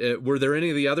right. Were there any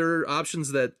of the other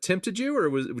options that tempted you, or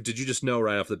did you just know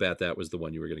right off the bat that was the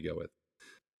one you were going to go with?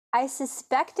 I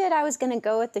suspected I was going to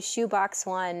go with the shoebox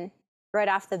one right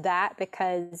off the bat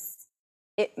because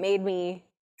it made me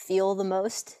feel the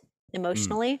most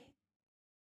emotionally.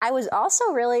 I was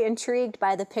also really intrigued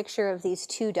by the picture of these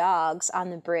two dogs on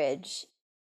the bridge,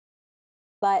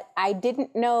 but I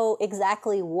didn't know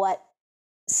exactly what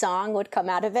song would come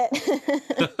out of it.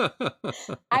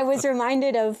 I was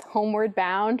reminded of Homeward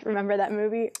Bound. Remember that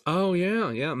movie? Oh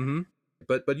yeah, yeah.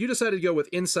 But you decided to go with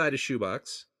Inside a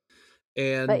Shoebox,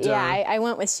 and But yeah, I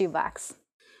went with shoebox.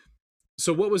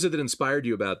 so what was it that inspired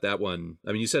you about that one?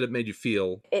 I mean, you said it made you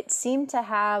feel. It seemed to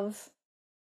have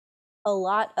a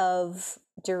lot of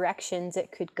directions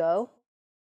it could go.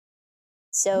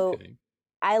 So Okay.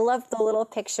 I loved the little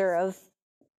picture of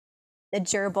the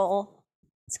gerbil,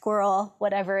 squirrel,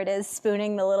 whatever it is,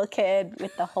 spooning the little kid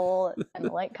with the hole and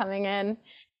the light coming in.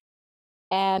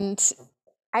 And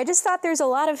I just thought there's a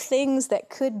lot of things that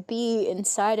could be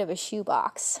inside of a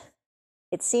shoebox.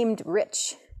 It seemed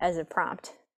rich as a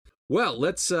prompt. Well,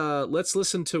 let's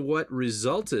listen to what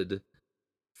resulted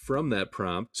from that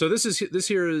prompt. So this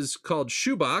here is called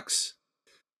Shoebox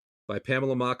by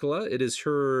Pamela Makala. It is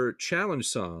her challenge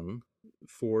song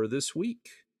for this week.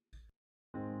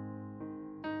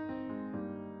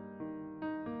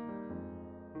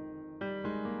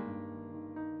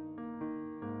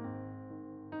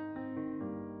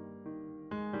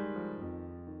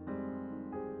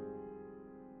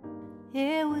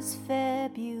 It was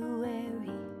February,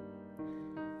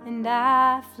 and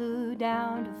I flew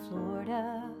down to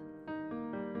Florida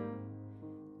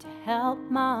to help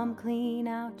Mom clean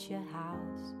out your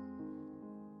house.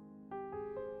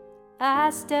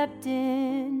 I stepped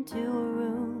into a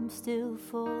room still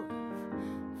full of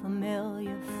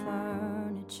familiar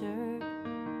furniture,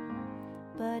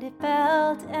 but it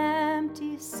felt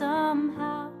empty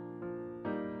somehow.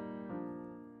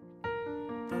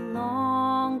 The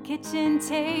long kitchen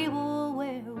table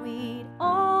where we'd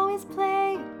always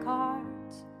played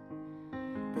cards,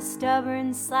 the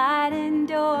stubborn sliding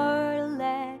door to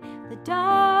let the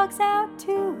dogs out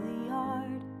to the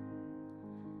yard.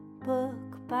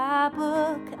 Book by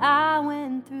book I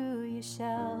went through your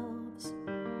shelves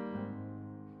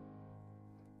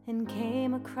and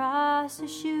came across a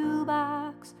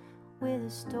shoebox with a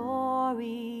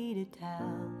story to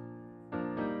tell.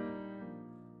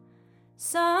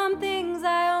 Some things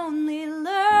I only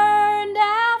learned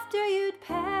after you'd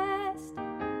passed.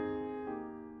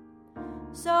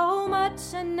 So much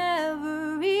I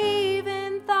never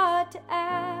even thought to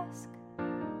ask.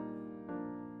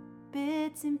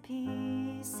 Bits and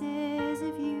pieces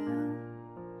of you,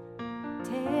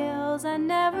 tales I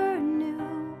never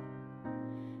knew,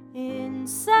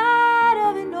 inside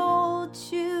of an old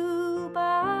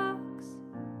shoebox.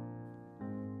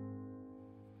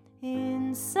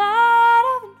 Inside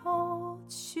of an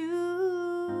old shoebox.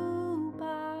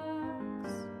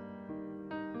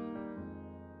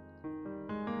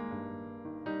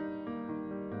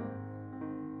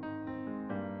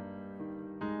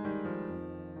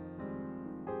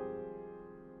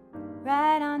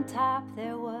 Right on top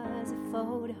there was a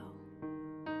photo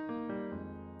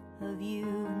of you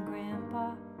and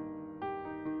Grandpa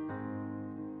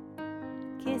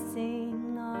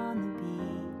kissing on the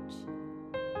beach.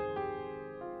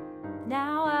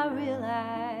 Now I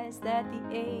realize that the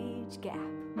age gap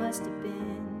must have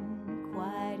been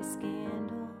quite a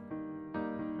scandal.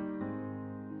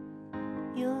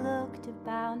 You looked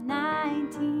about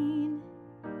 19.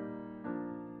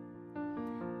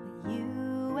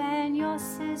 You and your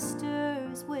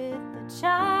sisters with the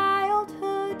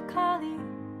childhood collie,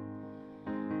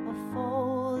 a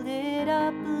folded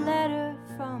up letter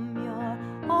from your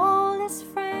oldest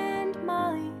friend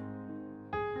Molly,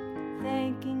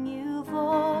 thanking you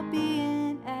for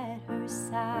being at her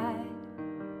side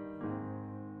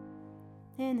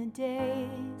in the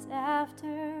days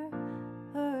after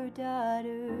her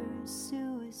daughter's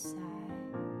suicide.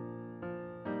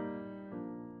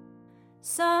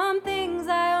 Some things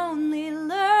I only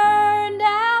learned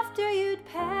after you'd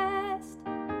passed.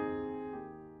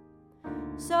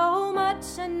 So much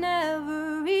I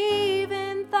never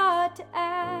even thought to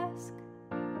ask.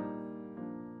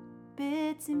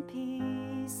 Bits and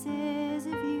pieces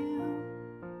of you,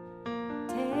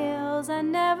 tales I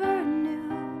never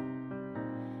knew,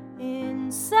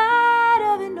 inside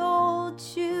of an old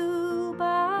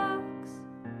shoebox.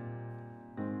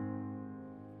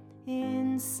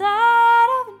 Inside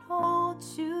of an old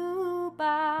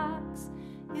shoebox.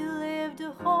 You lived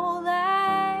a whole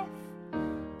life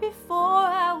before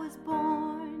I was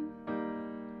born,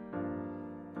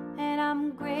 and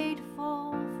I'm grateful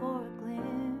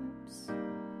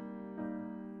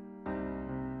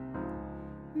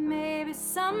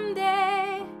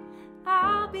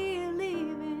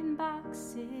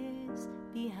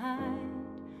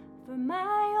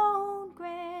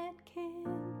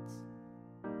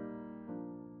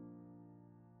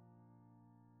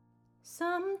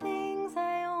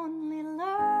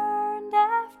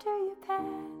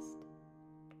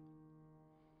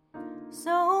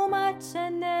much I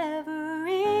never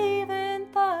even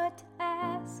thought to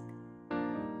ask.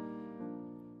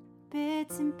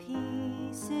 Bits and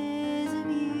pieces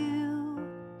of you,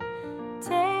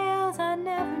 tales I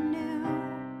never knew,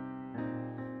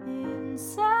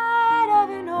 inside of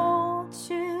an old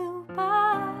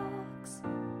shoebox,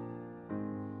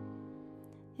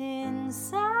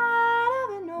 inside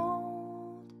of an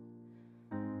old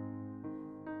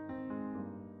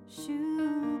shoebox.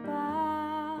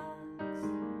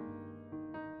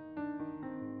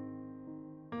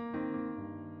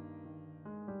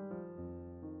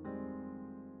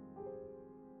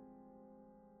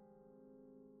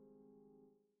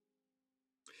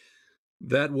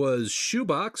 That was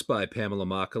Shoebox by Pamela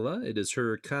Makala. It is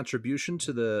her contribution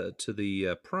to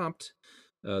the prompt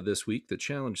this week, the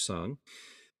challenge song.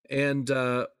 And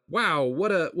wow,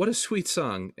 what a sweet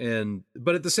song. And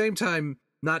but at the same time,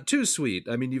 not too sweet.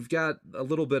 I mean, you've got a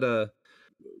little bit of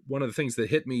one of the things that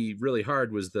hit me really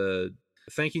hard was the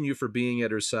thanking you for being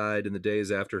at her side in the days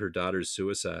after her daughter's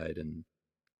suicide, and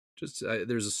just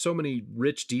there's so many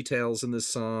rich details in this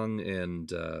song,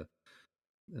 and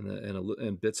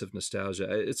bits of nostalgia.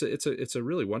 It's a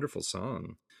really wonderful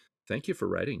song. Thank you for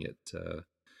writing it. Do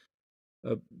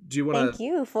you want to? Thank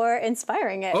you for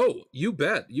inspiring it. Oh, you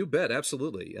bet,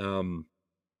 absolutely. Well,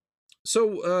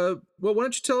 why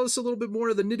don't you tell us a little bit more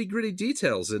of the nitty gritty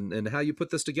details and how you put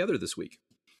this together this week?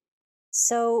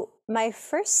 So my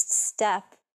first step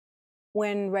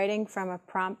when writing from a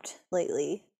prompt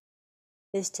lately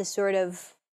is to sort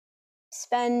of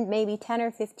spend maybe 10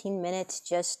 or 15 minutes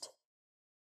just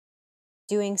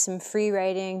doing some free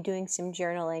writing, doing some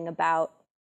journaling about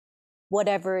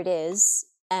whatever it is,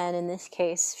 and in this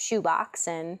case, shoebox,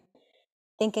 and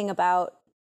thinking about,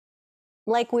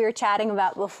 like we were chatting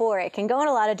about before, it can go in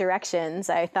a lot of directions.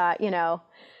 I thought,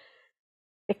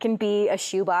 it can be a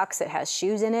shoebox that has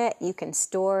shoes in it. You can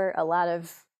store a lot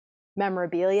of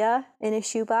memorabilia in a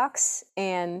shoebox,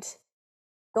 and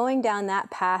going down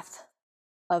that path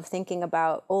of thinking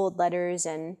about old letters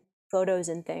and photos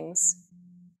and things,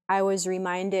 I was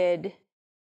reminded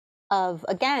of,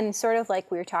 again, sort of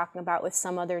like we were talking about with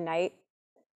Some Other Night,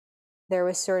 there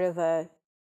was sort of a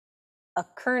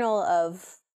kernel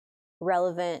of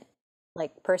relevant,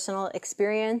 like, personal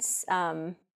experience.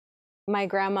 My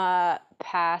grandma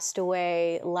passed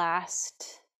away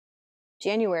last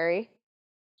January,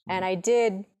 and I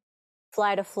did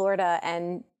fly to Florida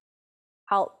and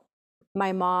help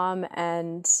my mom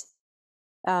and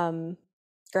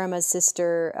grandma's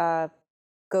sister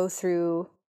go through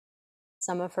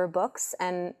some of her books.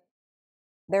 And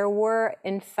there were,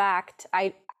 in fact,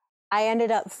 I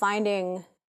ended up finding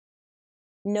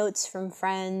notes from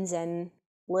friends and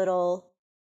little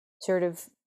sort of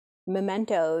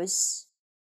mementos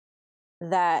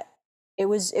that it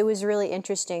was really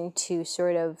interesting to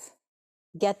sort of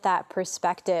get that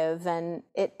perspective. And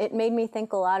it made me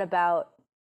think a lot about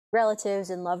relatives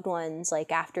and loved ones,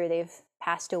 like after they've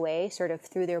passed away, sort of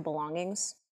through their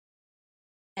belongings.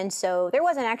 And so there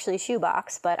wasn't actually a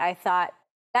shoebox, but I thought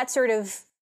that sort of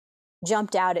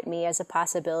jumped out at me as a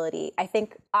possibility. I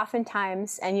think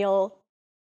oftentimes, and you'll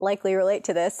likely relate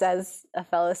to this as a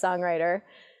fellow songwriter,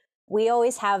 we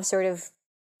always have sort of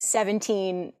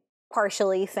 17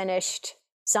 partially finished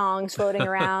songs floating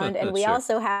around, and we Sure.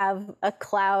 also have a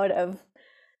cloud of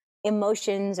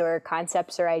emotions or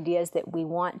concepts or ideas that we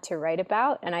want to write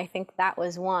about. And I think that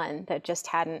was one that just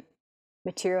hadn't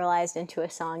materialized into a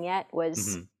song yet,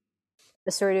 was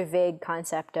the sort of vague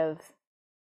concept of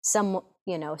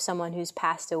someone who's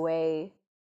passed away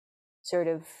sort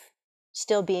of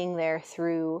still being there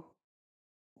through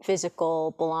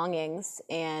physical belongings.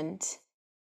 And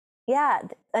yeah,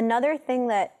 another thing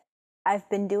that I've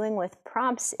been doing with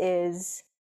prompts is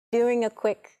doing a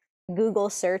quick Google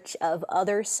search of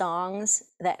other songs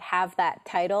that have that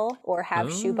title or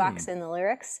have shoebox in the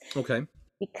lyrics. Okay.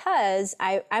 Because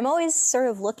I'm always sort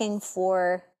of looking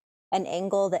for an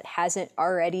angle that hasn't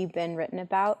already been written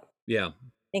about. Yeah.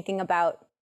 Thinking about,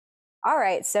 all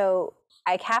right, so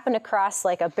I happened across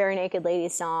like a Bare Naked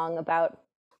Ladies song about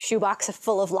shoebox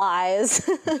full of lies.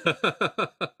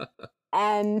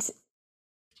 And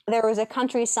there was a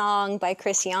country song by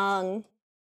Chris Young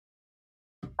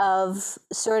of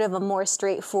sort of a more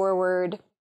straightforward,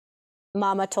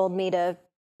 mama told me to,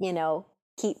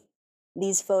 keep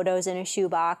these photos in a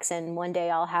shoebox and one day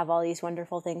I'll have all these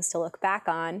wonderful things to look back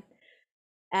on.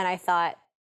 And I thought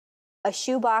a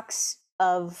shoebox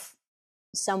of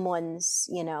someone's,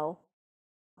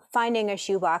 finding a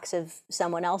shoebox of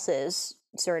someone else's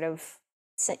sort of,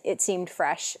 it seemed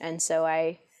fresh. And so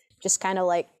I just kind of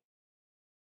like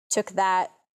took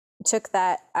that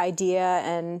idea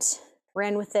and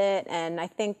ran with it. And I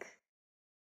think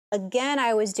again,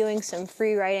 I was doing some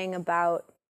free writing about,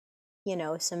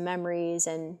 some memories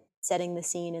and setting the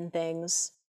scene and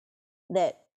things,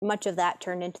 that much of that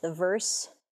turned into the verse.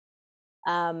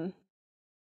 And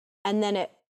then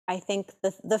I think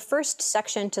the first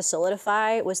section to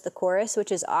solidify was the chorus,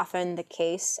 which is often the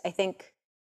case. I think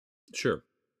Sure.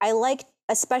 I like,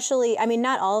 especially, I mean,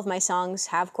 not all of my songs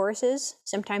have choruses.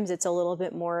 Sometimes it's a little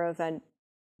bit more of an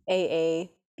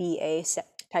AABA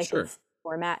type Sure. of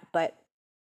format, but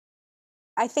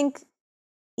I think,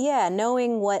 yeah,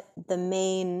 knowing what the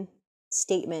main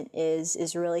statement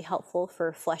is really helpful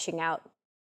for fleshing out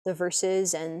the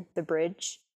verses and the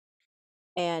bridge.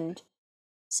 And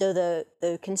so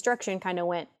the construction kind of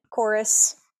went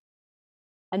chorus,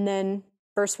 and then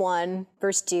verse 1,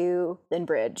 verse 2, then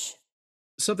bridge.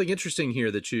 Something interesting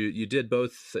here that you did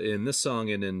both in this song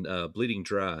and in Bleeding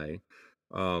Dry,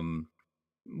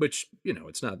 which,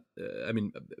 it's not, I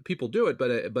mean, people do it,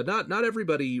 but not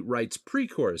everybody writes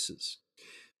pre-choruses,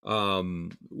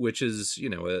 which is,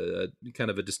 a kind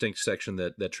of a distinct section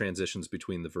that transitions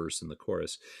between the verse and the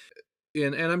chorus.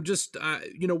 And I'm just,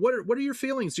 what are your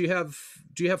feelings? Do you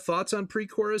have thoughts on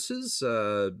pre-choruses?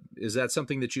 Is that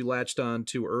something that you latched on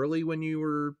too early when you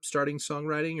were starting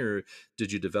songwriting, or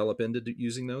did you develop into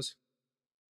using those?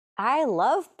 I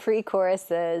love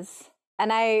pre-choruses,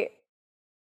 and I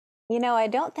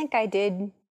don't think I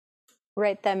did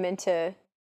write them into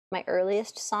my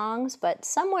earliest songs, but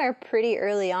somewhere pretty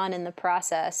early on in the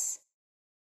process.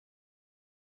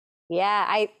 Yeah,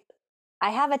 I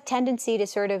have a tendency to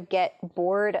sort of get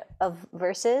bored of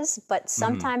verses, but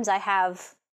sometimes I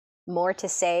have more to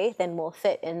say than will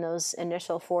fit in those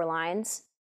initial 4 lines.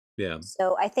 Yeah.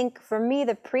 So I think for me,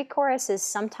 the pre-chorus is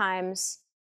sometimes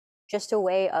just a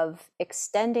way of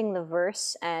extending the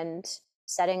verse and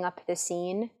setting up the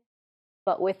scene,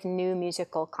 but with new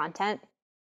musical content.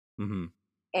 Mm-hmm.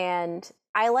 And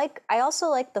I also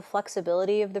like the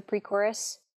flexibility of the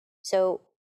pre-chorus. So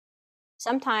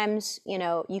sometimes,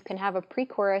 you can have a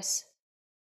pre-chorus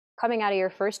coming out of your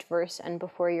first verse and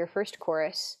before your first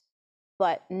chorus,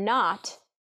 but not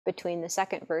between the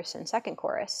second verse and second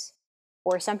chorus.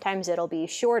 Or sometimes it'll be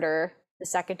shorter the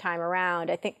second time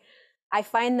around. I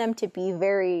find them to be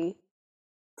very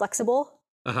flexible.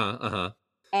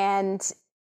 And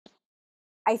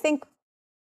I think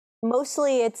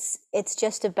mostly it's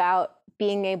just about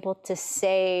being able to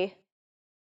say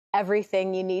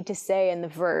everything you need to say in the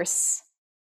verse,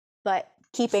 but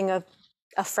keeping a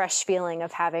fresh feeling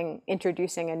of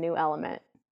introducing a new element.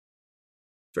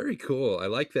 Very cool. I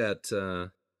like that.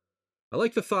 I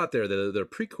like the thought there that the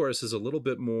pre-chorus is a little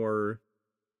bit more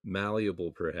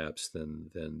malleable, perhaps,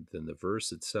 than the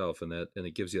verse itself, and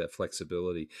it gives you that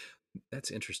flexibility.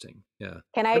 That's interesting. Yeah.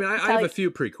 Can I I mean, I tell have you? a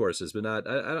few pre-choruses, but not.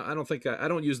 I don't think I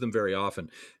don't use them very often,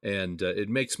 and it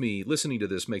makes me listening to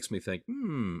this makes me think,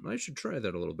 I should try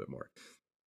that a little bit more.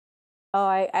 Oh,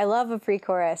 I love a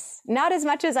pre-chorus. Not as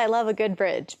much as I love a good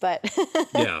bridge, but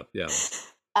Yeah.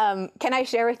 Can I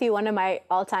share with you one of my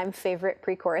all-time favorite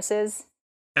pre-choruses?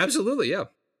 Absolutely. Yeah.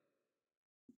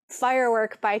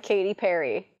 Firework by Katy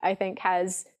Perry, I think,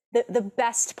 has the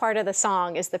best part of the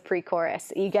song is the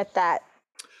pre-chorus. You get that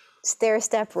stair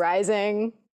step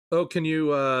rising. Oh, can you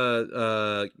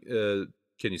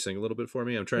sing a little bit for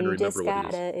me? I'm trying to remember what it is. You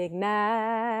just gotta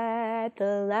ignite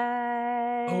the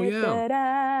light. Oh, yeah.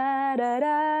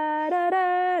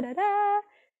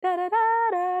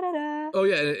 Oh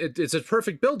yeah, it's a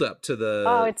perfect build up to the.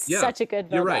 Oh, it's such a good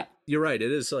build You're right. up. You're right.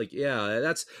 It is like, yeah,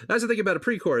 that's the thing about a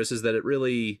pre-chorus is that it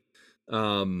really,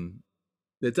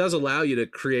 it does allow you to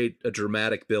create a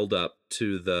dramatic build up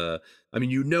to the. I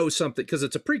mean, something because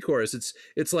it's a pre-chorus.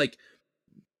 It's like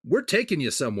we're taking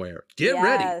you somewhere. Get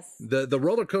ready. The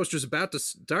roller coaster's about to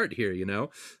start here.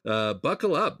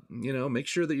 Buckle up. Make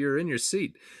sure that you're in your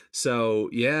seat. So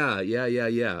yeah.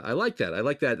 I like that. I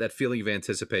like that feeling of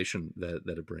anticipation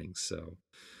that it brings. So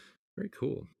very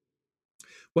cool.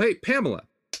 Well, hey, Pamela,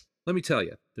 let me tell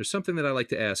you, there's something that I like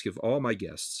to ask of all my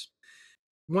guests.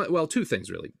 Well, 2 things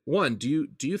really. 1, do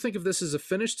you think of this as a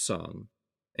finished song?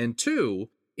 And 2,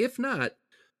 if not,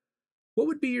 what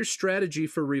would be your strategy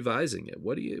for revising it?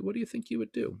 What do you think you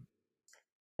would do?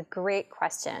 A great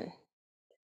question.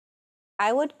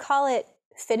 I would call it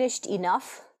finished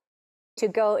enough to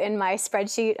go in my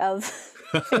spreadsheet of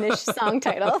finished song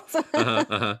titles.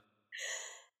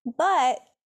 But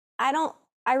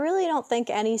I really don't think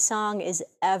any song is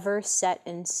ever set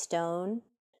in stone.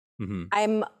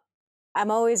 Mm-hmm.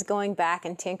 I'm always going back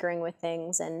and tinkering with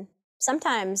things, and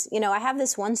sometimes, I have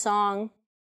this one song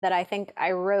that I think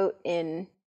I wrote in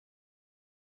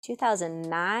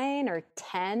 2009 or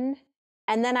 10,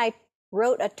 and then I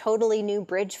wrote a totally new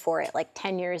bridge for it like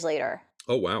 10 years later.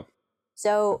 Oh, wow.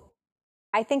 So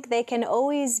I think they can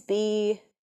always become,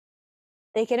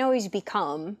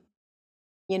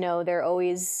 they're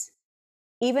always,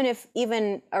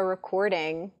 even a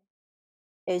recording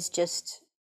is just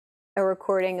a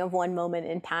recording of one moment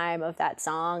in time of that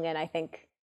song. And I think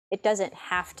it doesn't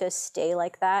have to stay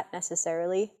like that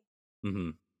necessarily.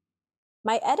 Hmm.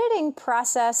 My editing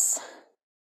process,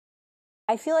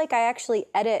 I feel like I actually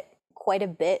edit quite a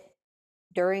bit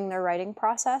during the writing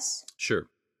process. Sure.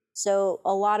 So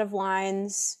a lot of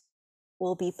lines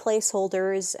will be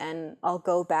placeholders and I'll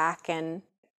go back and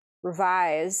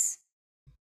revise.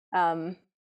 Do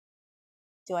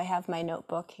I have my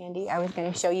notebook handy? I was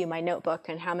going to show you my notebook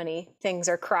and how many things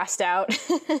are crossed out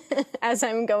as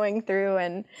I'm going through.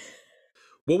 And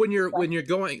Well, when you're on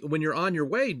your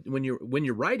way, when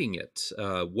you're writing it,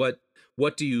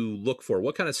 what do you look for?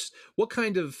 What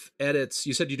kind of edits?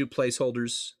 You said you do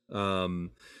placeholders.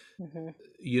 Mhm.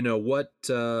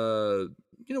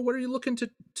 What are you looking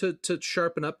to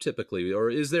sharpen up typically, or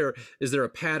is there a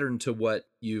pattern to what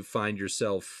you find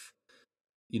yourself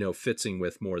fitsing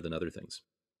with more than other things?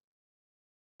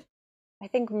 I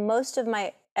think most of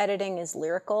my editing is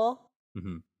lyrical.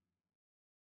 Hmm.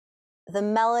 The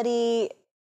melody,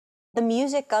 the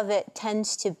music of it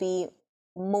tends to be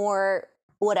more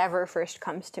whatever first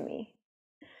comes to me.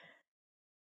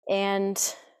 And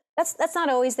that's not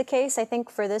always the case. I think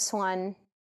for this one,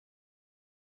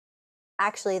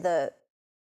 actually the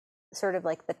sort of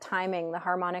like the timing, the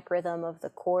harmonic rhythm of the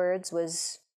chords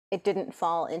it didn't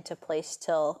fall into place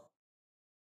till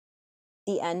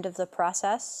the end of the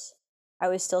process. I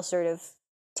was still sort of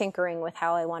tinkering with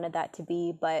how I wanted that to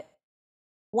be. But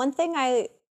one thing I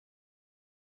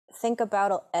think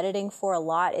about editing for a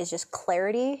lot is just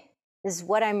clarity. Is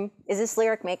this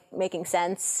lyric making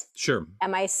sense? Sure.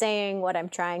 Am I saying what I'm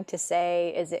trying to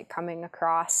say? Is it coming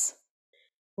across?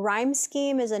 Rhyme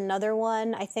scheme is another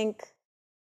one. I think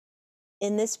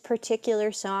in this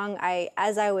particular song,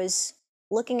 as I was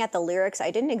looking at the lyrics, I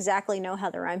didn't exactly know how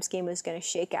the rhyme scheme was going to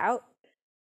shake out.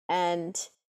 And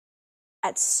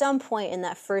at some point in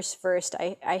that first verse,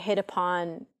 I hit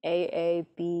upon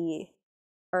AAB,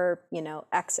 or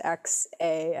XXA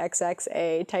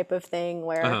XXA type of thing,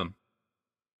 where Uh-huh.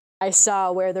 I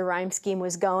saw where the rhyme scheme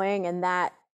was going, and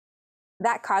that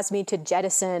caused me to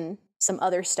jettison some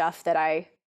other stuff that I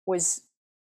was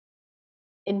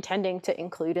intending to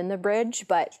include in the bridge.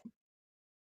 But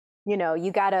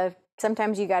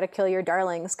sometimes you gotta kill your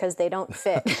darlings because they don't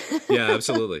fit. Yeah,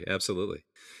 absolutely, absolutely.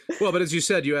 Well, but as you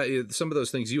said, some of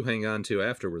those things you hang on to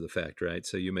after were the fact, right?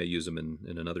 So you may use them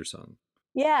in another song.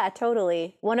 Yeah,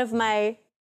 totally. One of my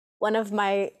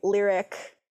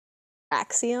lyric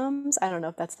axioms, I don't know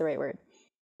if that's the right word.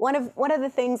 One of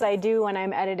the things I do when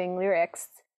I'm editing lyrics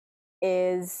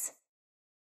is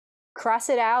cross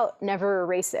it out, never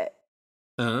erase it.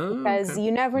 Oh, Because okay.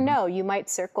 you never Mhm. know, you might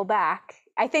circle back.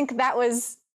 I think that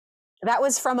was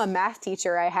from a math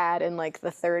teacher I had in like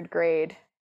the 3rd grade.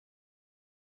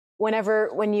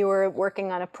 When you were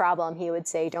working on a problem, he would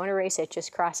say, "Don't erase it,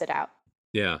 just cross it out."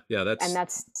 Yeah, yeah, And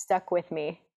that's stuck with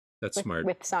me that's smart.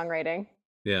 with songwriting.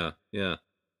 Yeah, yeah.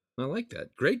 I like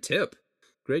that. Great tip.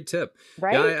 Great tip.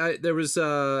 Yeah, Right? there was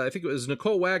I think it was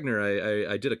Nicole Wagner.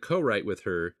 I did a co-write with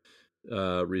her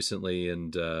recently,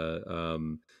 and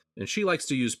she likes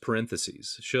to use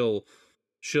parentheses. She'll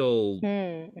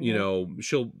Mm-hmm.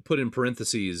 she'll put in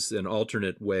parentheses an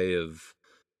alternate way of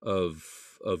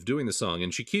doing the song,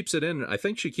 and she keeps it in. I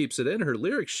think she keeps it in her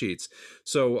lyric sheets.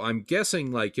 So I'm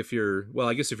guessing, like,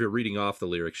 I guess if you're reading off the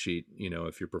lyric sheet,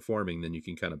 if you're performing, then you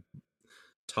can kind of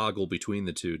toggle between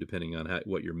the two depending on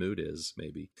what your mood is,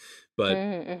 maybe. But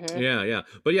Mm-hmm. yeah,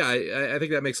 but yeah, I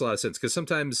think that makes a lot of sense, because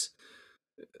sometimes,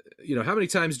 how many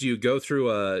times do you go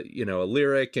through a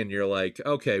lyric and you're like,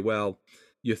 okay, well,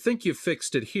 you think you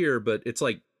fixed it here, but it's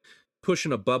like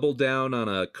pushing a bubble down on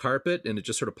a carpet and it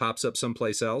just sort of pops up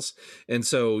someplace else. And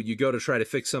so you go to try to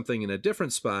fix something in a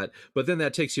different spot, but then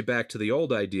that takes you back to the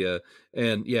old idea.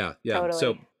 And yeah. So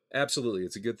Totally. absolutely,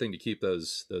 it's a good thing to keep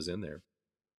those in there.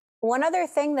 One other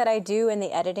thing that I do in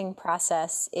the editing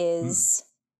process Hmm. is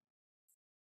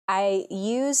I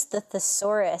use the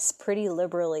thesaurus pretty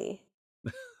liberally,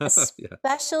 Yeah.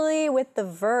 especially with the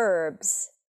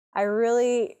verbs. I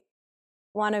really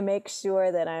want to make sure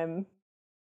that I'm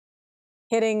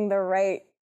hitting the right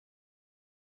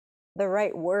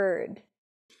word.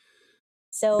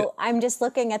 So I'm just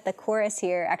looking at the chorus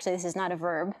here. Actually, this is not a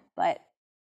verb, but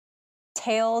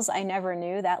tails, I never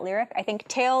knew that lyric. I think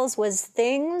tails was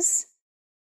things.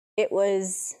 It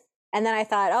was, and then I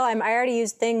thought, oh, I already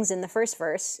used things in the first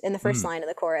verse, in the first line of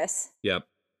the chorus. Yep.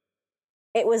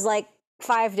 It was like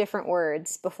 5 different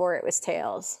words before it was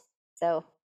tails. So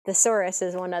thesaurus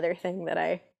is one other thing that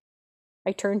I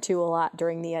turn to a lot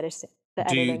during the editing.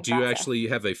 Do you process. actually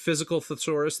have a physical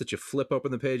thesaurus that you flip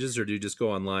open the pages, or do you just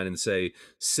go online and say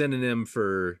synonym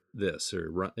for this?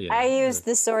 Or I use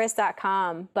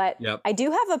thesaurus.com, but Yep. I do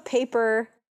have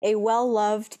a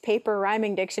well-loved paper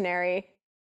rhyming dictionary,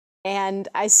 and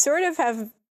I sort of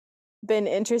have been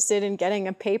interested in getting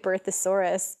a paper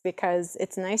thesaurus because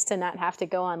it's nice to not have to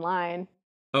go online.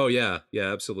 Oh yeah,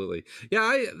 absolutely. Yeah,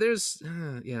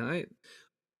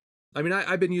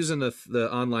 I've been using the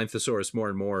online thesaurus more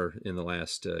and more in the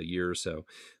last year or so.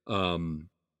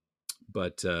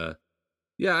 But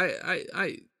yeah,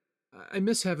 I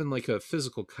miss having like a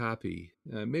physical copy.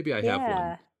 Maybe I have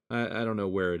one. I don't know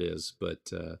where it is,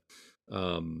 but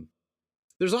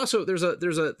there's also there's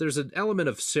an element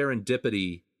of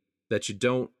serendipity that you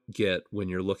don't get when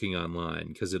you're looking online,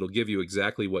 because it'll give you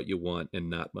exactly what you want and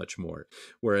not much more.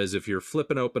 Whereas if you're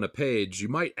flipping open a page, you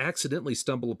might accidentally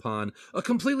stumble upon a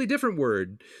completely different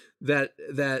word that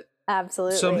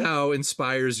Absolutely somehow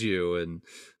inspires you. And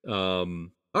all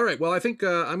right, well, I think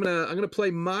I'm gonna play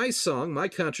my song, my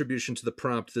contribution to the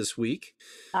prompt this week.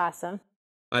 Awesome.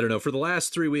 I don't know. For the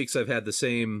last 3 weeks, I've had the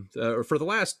same, or for the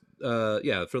last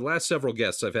several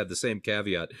guests, I've had the same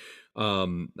caveat.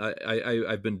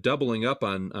 I've been doubling up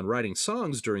on writing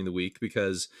songs during the week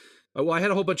because, I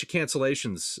had a whole bunch of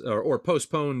cancellations or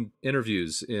postponed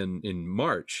interviews in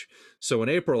March. So in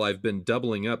April, I've been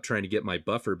doubling up trying to get my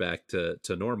buffer back to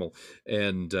normal,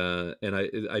 and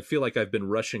I feel like I've been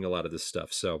rushing a lot of this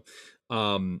stuff. So,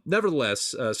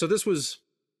 nevertheless, so this was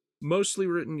mostly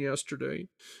written yesterday.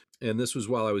 And this was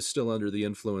while I was still under the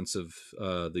influence of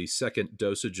the second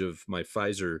dosage of my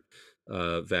Pfizer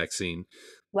vaccine.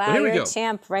 Wow, you're a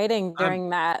champ writing during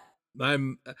that. I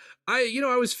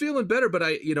was feeling better, but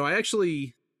I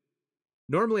actually,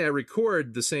 normally I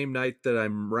record the same night that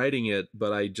I'm writing it,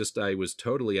 but I was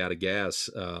totally out of gas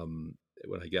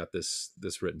when I got this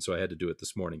written, so I had to do it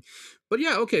this morning. But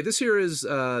yeah, okay, this here is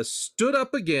Stood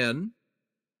Up Again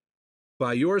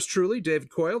by yours truly,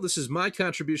 David Coyle. This is my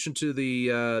contribution to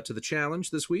the challenge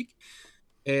this week,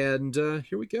 and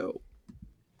here we go.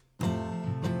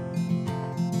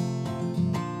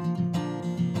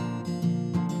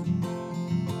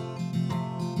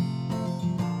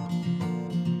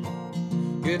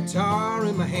 Guitar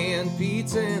in my hand,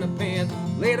 pizza in a pan.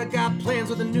 Later got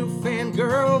plans with a new fan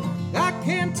girl. I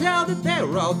can tell that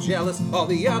they're all jealous, all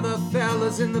the other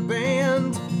fellas in the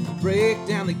band. Break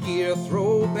down the gear,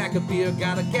 throw back a beer.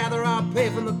 Gotta gather our pay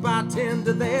from the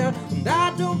bartender there. And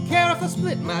I don't care if I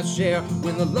split my share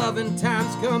when the loving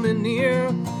time's coming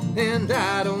near. And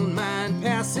I don't mind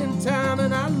passing time,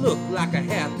 and I look like a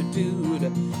happy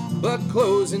dude. But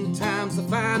closing time's the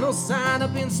final sign.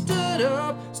 I've been stood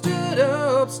up, stood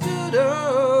up, stood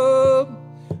up.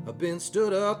 I've been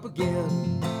stood up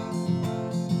again.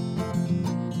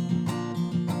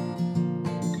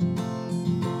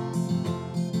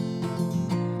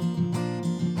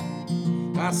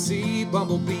 I see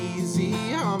bumblebees,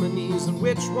 harmonies, and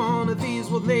which one of these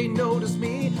will they notice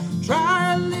me?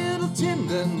 Try a little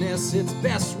tenderness, it's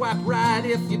best swipe right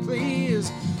if you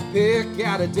please. Pick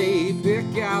out a day,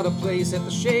 pick out a place. At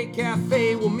the Shea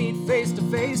Cafe we'll meet face to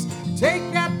face.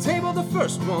 Take that table, the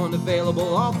first one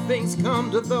available. All things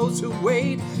come to those who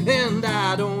wait. And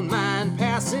I don't mind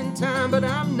passing time, but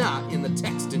I'm not in the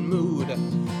texting mood.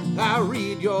 I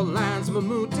read your lines, my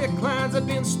mood declines. I've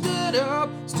been stood up,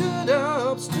 stood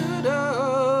up, stood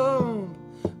up.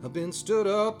 I've been stood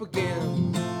up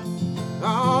again.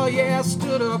 Oh yeah,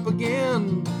 stood up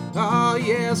again. Oh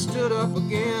yeah, stood up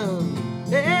again.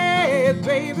 Hey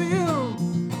baby,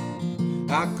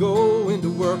 I go into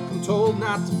work, I'm told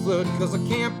not to flirt, cause I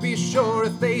can't be sure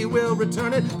if they will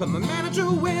return it. But my manager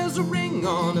wears a ring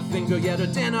on her finger, yet her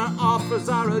dinner offers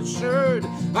are assured.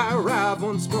 I arrive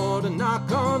once more to knock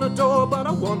on a door, but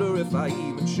I wonder if I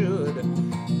even should.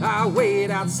 I wait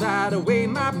outside, away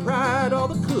my pride, all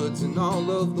the coulds and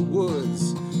all of the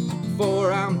woods.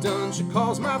 Before I'm done, she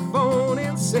calls my phone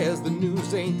and says the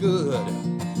news ain't good.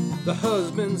 The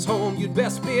husband's home, you'd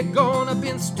best be gone. I've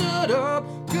been stood up,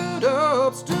 stood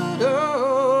up, stood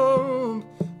up.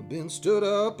 I've been stood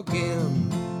up again.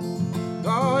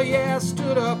 Oh yeah,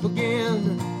 stood up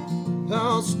again.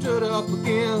 Oh, stood up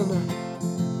again.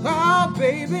 Oh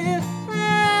baby,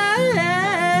 yeah.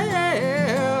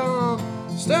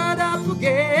 Stood up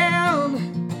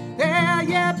again. Yeah,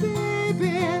 yeah,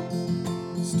 baby.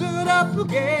 Stood up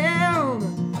again.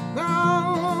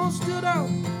 Oh, stood up.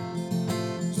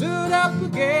 Stood up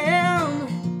again.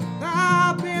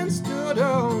 I've been stood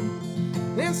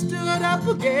on, then stood up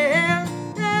again.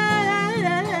 Yeah,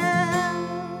 yeah, yeah.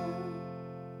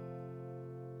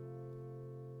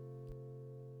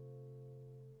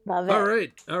 Love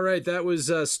it. All right. That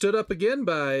was Stood Up Again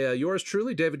by yours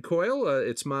truly, David Coyle.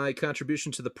 It's my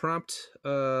contribution to the prompt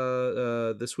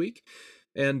this week.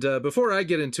 And before I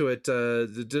get into it,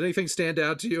 did anything stand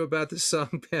out to you about this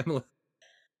song, Pamela?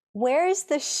 Where's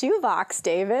the shoebox,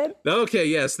 David? Okay,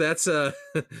 yes, that's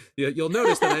you'll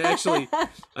notice that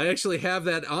I actually have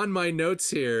that on my notes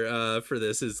here for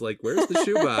this. Is like, where's the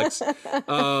shoebox?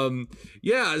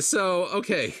 Yeah, so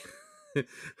okay.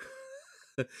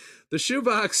 The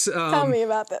shoebox. Tell me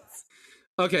about this.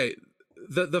 Okay,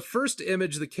 the first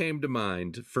image that came to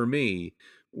mind for me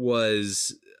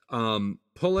was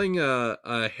pulling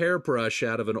a hairbrush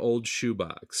out of an old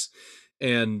shoebox.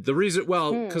 And the reason,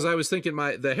 well, because I was thinking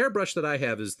the hairbrush that I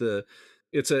have is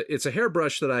it's a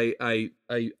hairbrush that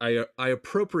I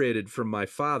appropriated from my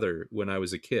father when I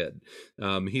was a kid.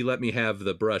 He let me have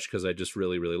the brush because I just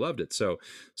really, really loved it. So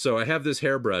I have this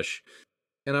hairbrush,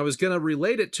 and I was going to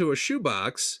relate it to a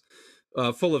shoebox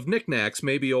full of knickknacks,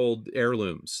 maybe old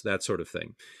heirlooms, that sort of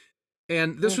thing.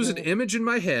 And this was an image in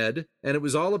my head, and it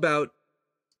was all about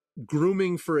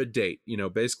grooming for a date,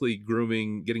 basically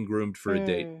getting groomed for a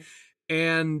date.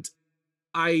 And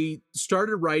I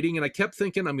started writing, and I kept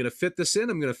thinking, I'm going to fit this in.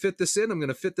 I'm going to fit this in. I'm going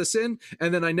to fit this in.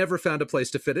 And then I never found a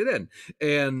place to fit it in.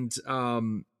 And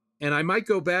I might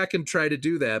go back and try to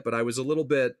do that, but I was a little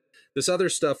bit, this other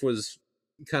stuff was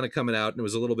kind of coming out, and it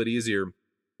was a little bit easier.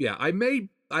 Yeah, I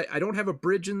don't have a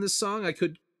bridge in this song. I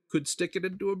could stick it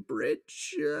into a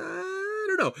bridge. I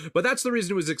don't know, but that's the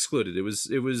reason it was excluded. It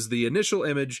was the initial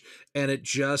image, and it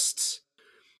just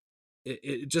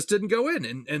didn't go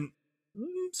in. And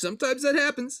sometimes that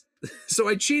happens. So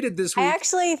I cheated this week. I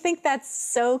actually think that's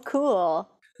so cool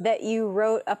that you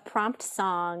wrote a prompt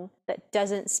song that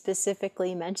doesn't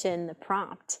specifically mention the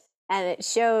prompt. And it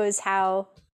shows how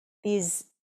these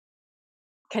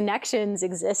connections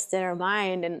exist in our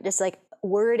mind and just like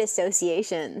word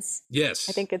associations. Yes.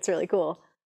 I think it's really cool.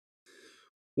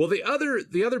 Well, the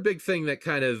other big thing that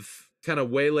kind of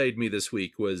waylaid me this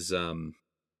week was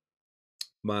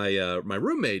my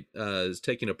roommate is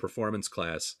taking a performance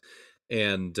class,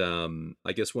 and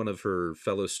I guess one of her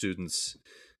fellow students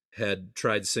had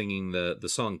tried singing the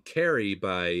song "Carrie"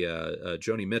 by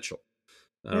Joni Mitchell.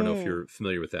 I don't know if you're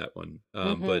familiar with that one,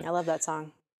 but I love that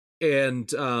song. And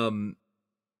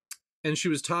she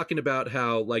was talking about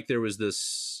how like there was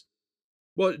this,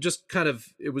 well,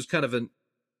 it was kind of an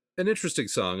interesting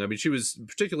song. I mean, she was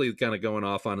particularly kind of going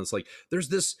off on, it's like, there's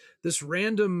this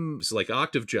random like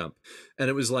octave jump. And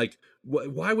it was like,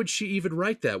 why would she even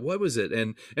write that? What was it?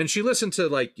 And she listened to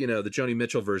like, the Joni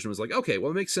Mitchell version, was like, okay,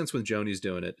 well, it makes sense when Joni's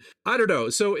doing it. I don't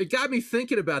know. So it got me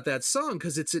thinking about that song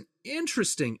because it's an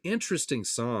interesting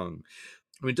song.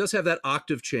 I mean, it does have that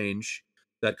octave change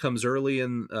that comes early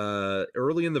in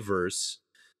the verse.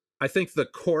 I think the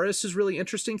chorus is really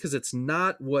interesting because it's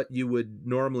not what you would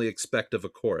normally expect of a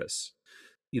chorus.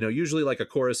 Usually like a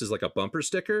chorus is like a bumper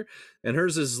sticker, and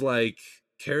hers is like,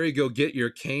 "Carrie, go get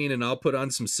your cane and I'll put on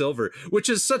some silver," which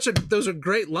is those are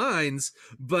great lines,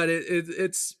 but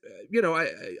it's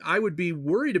I would be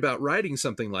worried about writing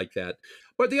something like that.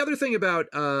 But the other thing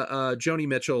about Joni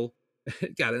Mitchell,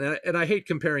 God, and I hate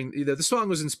comparing. The song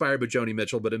was inspired by Joni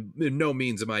Mitchell, but in no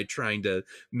means am I trying to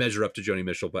measure up to Joni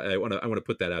Mitchell. But I want to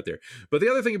put that out there. But the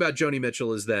other thing about Joni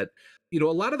Mitchell is that a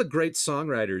lot of the great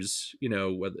songwriters,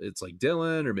 whether it's like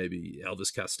Dylan or maybe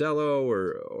Elvis Costello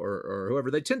or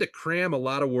whoever, they tend to cram a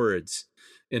lot of words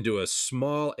into a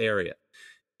small area,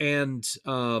 and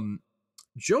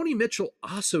Joni Mitchell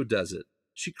also does it.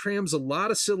 She crams a lot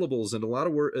of syllables and a lot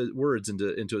of words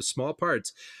into small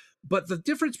parts. But the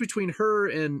difference between her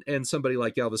and somebody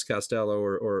like Elvis Costello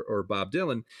or Bob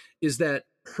Dylan is that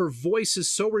her voice is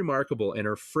so remarkable, and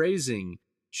her phrasing,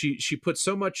 she puts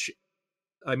so much,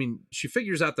 I mean, she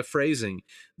figures out the phrasing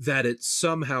that it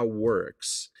somehow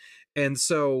works. And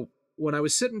so when I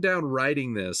was sitting down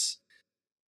writing this,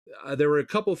 there were a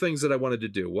couple things that I wanted to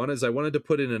do. One is I wanted to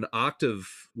put in an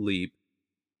octave leap.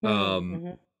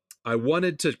 I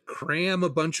wanted to cram a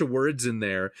bunch of words in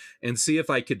there and see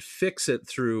if I could fix it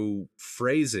through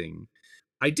phrasing.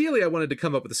 Ideally, I wanted to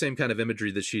come up with the same kind of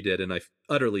imagery that she did, and I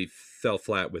utterly fell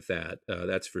flat with that.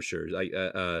 That's for sure.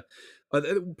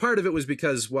 Part of it was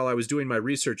because while I was doing my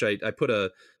research, I put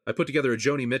together a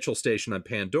Joni Mitchell station on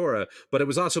Pandora, but it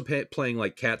was also playing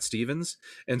like Cat Stevens,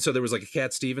 and so there was like a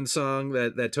Cat Stevens song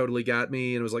that totally got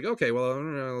me, and it was like, okay, well,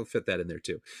 I'll fit that in there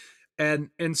too,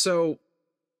 and so.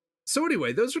 So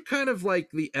anyway, those are kind of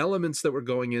like the elements that were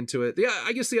going into it. Yeah,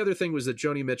 I guess the other thing was that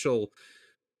Joni Mitchell,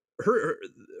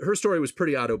 her story was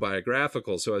pretty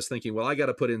autobiographical. So I was thinking, well, I got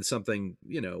to put in something,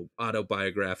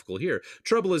 autobiographical here.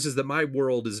 Trouble is that my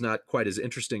world is not quite as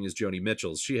interesting as Joni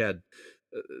Mitchell's. She had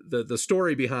the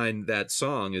story behind that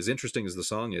song, as interesting as the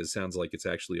song is, sounds like it's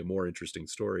actually a more interesting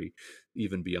story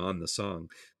even beyond the song.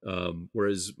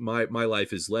 Whereas my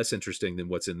life is less interesting than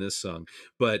what's in this song.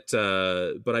 But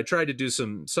I tried to do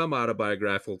some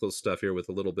autobiographical stuff here with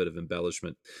a little bit of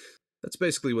embellishment. That's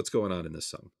basically what's going on in this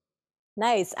song.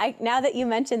 Nice. Now that you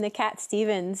mentioned the Cat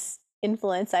Stevens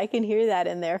influence, I can hear that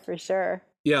in there for sure.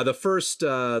 Yeah, the first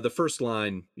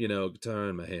line, guitar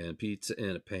in my hand, pizza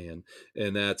in a pan,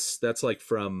 and that's like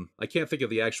from, I can't think of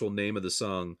the actual name of the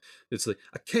song. It's like,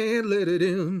 I can't let it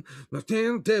in, I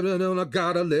can't tell it, I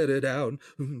gotta let it out.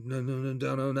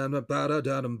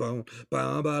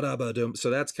 So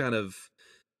that's kind of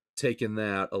taken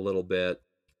that a little bit.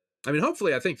 I mean,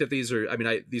 hopefully, I think that these are,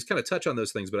 these kind of touch on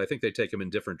those things, but I think they take them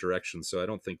in different directions. So I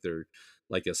don't think they're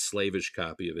like a slavish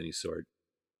copy of any sort.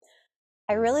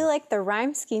 I really like the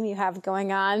rhyme scheme you have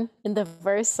going on in the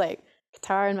verse, like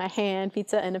guitar in my hand,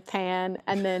 pizza in a pan,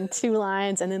 and then 2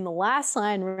 lines, and then the last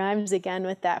line rhymes again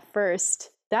with that first.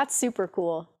 That's super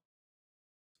cool.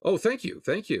 Oh, thank you.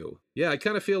 Yeah, I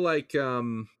kind of feel like,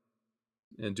 and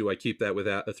do I keep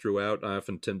that throughout? I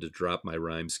often tend to drop my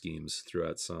rhyme schemes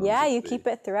throughout songs. Yeah, you keep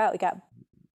it throughout. We got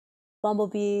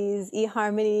bumblebees,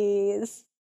 eHarmonies.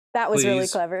 That was really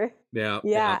clever.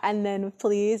 Yeah. And then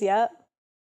please, yep.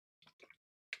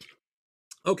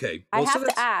 Okay. Well, I have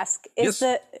to ask, is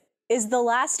the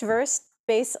last verse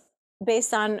based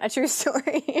on a true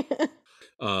story?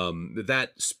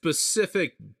 That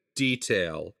specific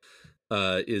detail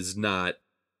is not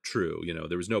true.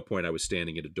 There was no point I was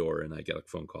standing at a door and I got a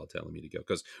phone call telling me to go,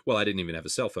 because, well, I didn't even have a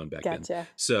cell phone back then.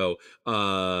 So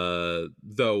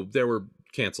though there were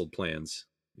canceled plans,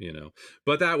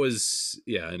 but that was,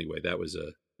 anyway, that was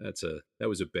a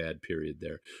bad period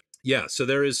there. Yeah, so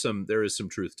there is some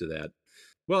truth to that.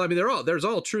 Well, I mean, there's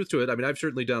all truth to it. I mean, I've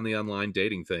certainly done the online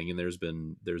dating thing, and there's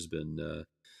been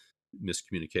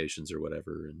miscommunications or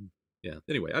whatever. And yeah,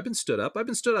 anyway, I've been stood up.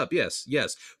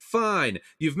 Yes. Fine.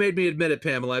 You've made me admit it,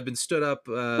 Pamela. I've been stood up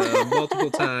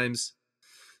multiple times.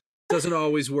 Doesn't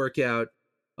always work out.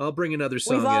 I'll bring another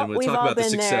song in. We'll talk about the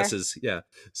successes. There. Yeah.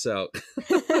 So,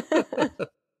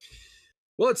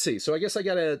 well, let's see. So I guess I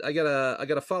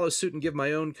gotta follow suit and give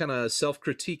my own kind of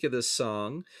self-critique of this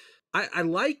song. I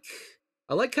like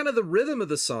kind of the rhythm of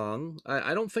the song.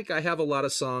 I don't think I have a lot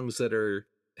of songs that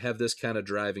have this kind of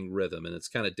driving rhythm, and it's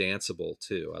kind of danceable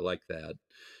too. I like that.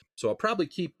 So I'll probably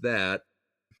keep that.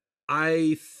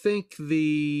 I think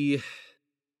the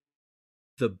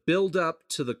build up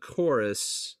to the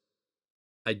chorus,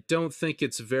 I don't think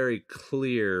it's very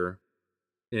clear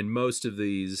in most of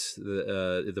these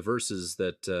the verses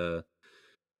that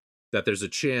there's a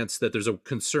chance, that there's a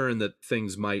concern that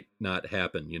things might not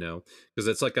happen, because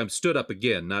it's like I'm stood up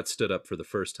again, not stood up for the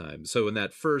first time. So in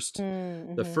that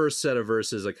the first set of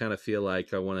verses, I kind of feel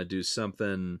like I want to do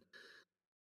something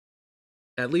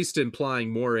at least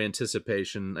implying more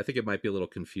anticipation. I think it might be a little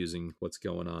confusing what's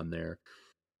going on there,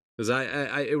 because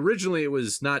I originally, it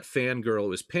was not Fangirl, it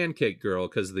was Pancake Girl,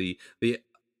 because the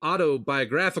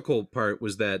autobiographical part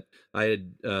was that I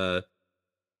had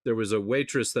there was a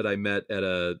waitress that I met at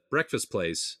a breakfast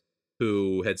place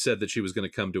who had said that she was going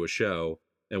to come to a show,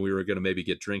 and we were going to maybe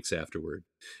get drinks afterward.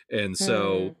 And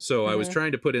so I was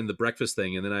trying to put in the breakfast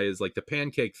thing, and then I was like, the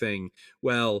pancake thing,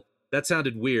 well, that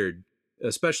sounded weird,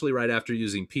 especially right after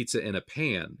using pizza in a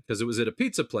pan, because it was at a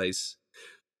pizza place.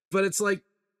 But it's like,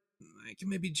 I can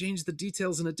maybe change the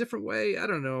details in a different way. I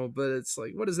don't know, but it's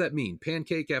like, what does that mean?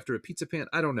 Pancake after a pizza pan?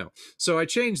 I don't know. So I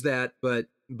changed that, but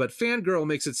Fangirl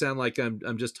makes it sound like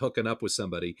I'm just hooking up with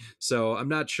somebody. So I'm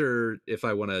not sure if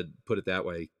I want to put it that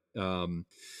way.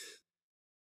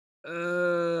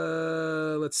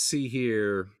 Let's see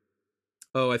here.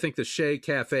 Oh, I think the Chez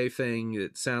Cafe thing,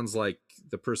 it sounds like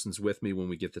the person's with me when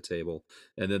we get the table,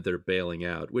 and then they're bailing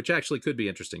out, which actually could be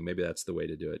interesting. Maybe that's the way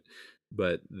to do it.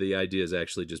 But the idea is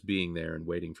actually just being there and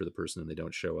waiting for the person, and they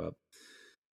don't show up.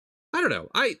 I don't know.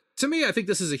 To me, I think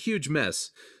this is a huge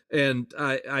mess, and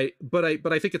but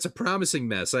I think it's a promising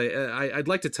mess. I'd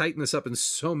like to tighten this up in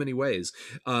so many ways,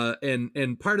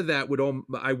 and part of that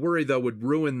I worry though would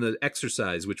ruin the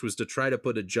exercise, which was to try to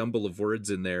put a jumble of words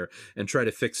in there and try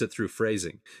to fix it through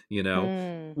phrasing,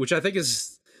 which I think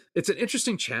it's an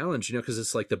interesting challenge, because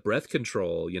it's like the breath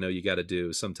control, you got to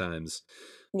do sometimes.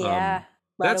 Yeah.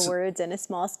 A lot of words in a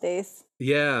small space.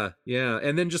 Yeah.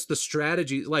 And then just the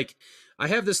strategy. Like, I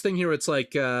have this thing here. It's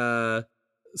like, but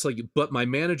my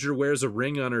manager wears a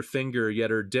ring on her finger,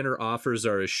 yet her dinner offers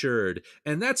are assured.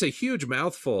 And that's a huge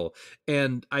mouthful.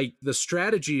 And the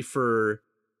strategy for,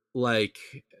 like,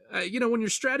 when you're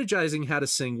strategizing how to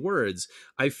sing words,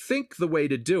 I think the way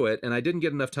to do it, and I didn't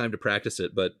get enough time to practice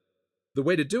it, but the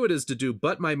way to do it is to do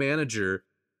 "but my manager"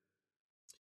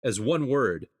 as one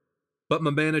word. But my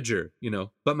manager,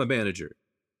 but my manager.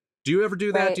 Do you ever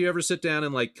do that? Right. Do you ever sit down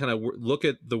and like kind of look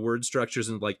at the word structures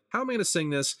and like, how am I going to sing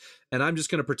this? And I'm just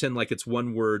going to pretend like it's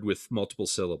one word with multiple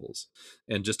syllables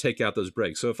and just take out those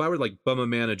breaks. So if I were like bum a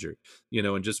manager,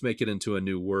 and just make it into a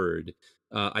new word,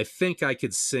 I think I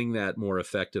could sing that more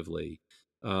effectively.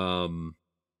 I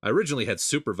originally had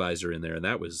supervisor in there and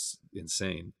that was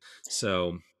insane.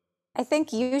 So I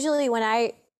think usually when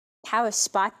I have a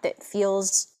spot that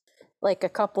feels like a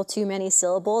couple too many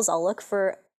syllables, I'll look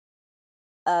for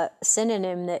a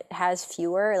synonym that has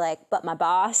fewer, like "but my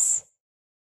boss."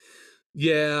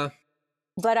 yeah,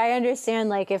 But I understand,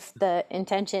 like, if the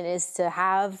intention is to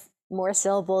have more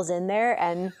syllables in there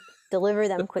and deliver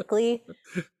them quickly,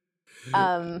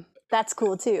 that's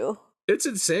cool too. it's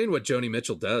insane what Joni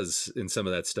Mitchell does in some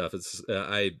of that stuff. It's So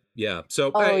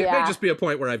Oh it may yeah. just be a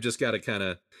point where I've just got to kind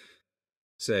of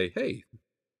say, hey,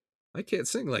 I can't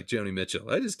sing like Joni Mitchell.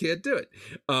 I just can't do it.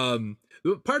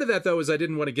 Part of that though is I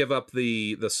didn't want to give up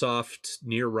the soft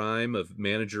near rhyme of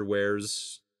manager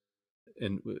wears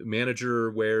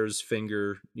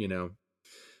finger, But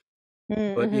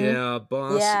Mm-hmm. yeah,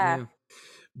 boss, Yeah. yeah.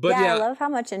 But Yeah, I yeah, love how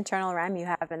much internal rhyme you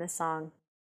have in a song.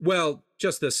 well,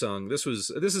 just this song. This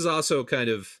is also kind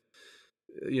of,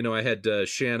 I had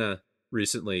Shanna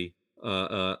recently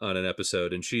on an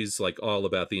episode, and she's like all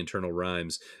about the internal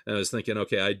rhymes. And I was thinking,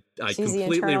 okay, I She's the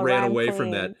completely internal ran rhyme away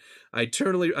from that. queen.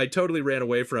 I totally ran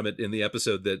away from it in the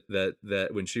episode that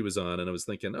when she was on, and I was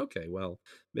thinking, okay, well,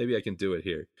 maybe I can do it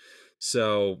here.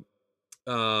 So,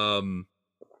 Actually,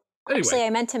 anyway, I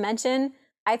meant to mention,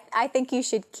 I think you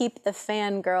should keep the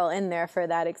fangirl in there for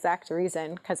that exact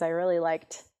reason, because I really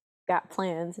liked Got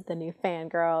Plans, the new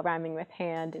fangirl rhyming with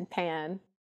hand and pan.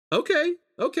 okay,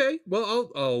 okay.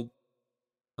 Well,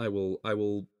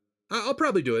 I'll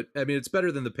probably do it. I mean, it's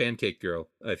better than the Pancake Girl,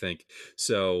 I think.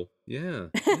 So yeah,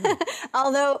 yeah.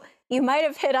 Although you might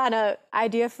have hit on a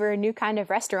idea for a new kind of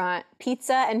restaurant,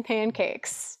 pizza and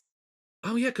pancakes.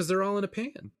 Oh yeah, because they're all in a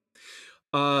pan.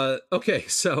 Okay,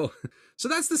 so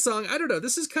that's the song. I don't know.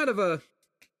 This is kind of a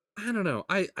I don't know.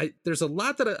 I there's a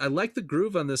lot that I like the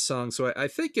groove on this song, so I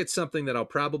think it's something that I'll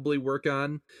probably work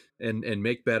on and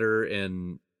make better.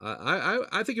 And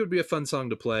I think it would be a fun song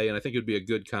to play, and I think it would be a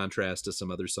good contrast to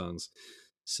some other songs.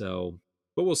 So,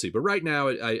 but we'll see. But right now,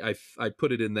 I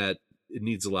put it in that it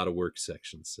needs a lot of work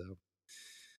section. So,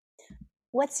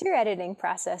 What's your editing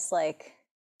process like?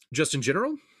 just in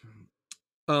general,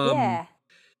 um, Yeah.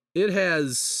 it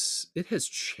has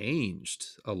changed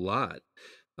a lot.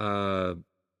 Uh,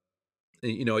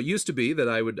 it used to be that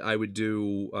I would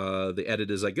do the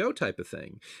edit as I go type of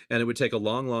thing, and it would take a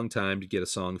long time to get a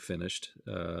song finished.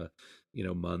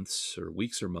 Months or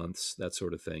weeks or months, that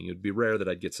sort of thing. It would be rare that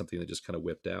I'd get something that just kind of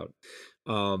whipped out.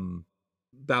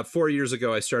 About 4 years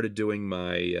ago, I started doing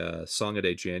my song a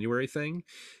day January thing,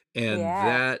 and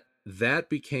Yeah. that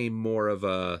became more of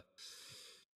a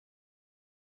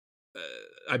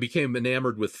I became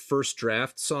enamored with first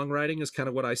draft songwriting is kind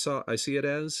of what I see it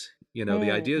as.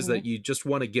 The idea is Mm-hmm. that you just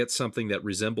want to get something that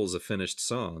resembles a finished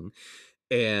song,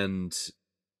 and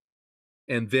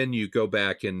then you go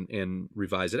back and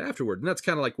revise it afterward. And that's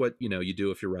kind of like what, you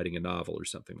do if you're writing a novel or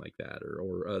something like that,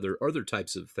 or other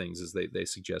types of things is they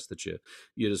suggest that you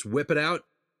just whip it out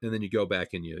and then you go back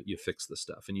and you fix the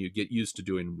stuff and you get used to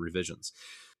doing revisions.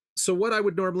 So what I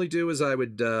would normally do is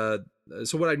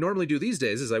what I normally do these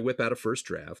days is I whip out a first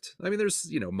draft. I mean,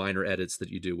 there's, minor edits that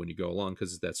you do when you go along,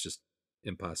 because that's just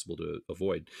impossible to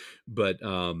avoid. But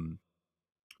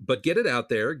get it out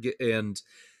there and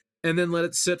then let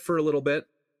it sit for a little bit.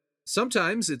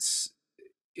 Sometimes it's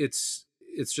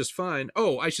just fine.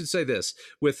 Oh, I should say this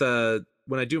with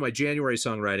when I do my January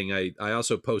songwriting, I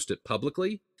also post it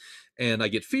publicly, and I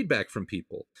get feedback from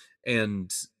people.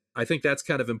 And I think that's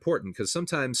kind of important, because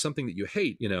sometimes something that you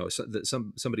hate,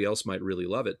 that somebody else might really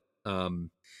love it. And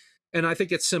I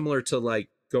think it's similar to like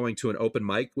going to an open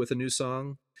mic with a new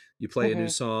song. You play a new Mm-hmm.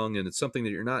 song and it's something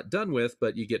that you're not done with,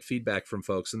 but you get feedback from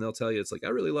folks and they'll tell you, it's like, I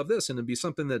really love this. And it'd be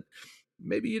something that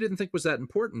maybe you didn't think was that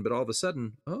important, but all of a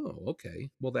sudden, oh,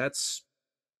 okay, well,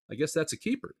 I guess that's a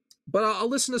keeper. But I'll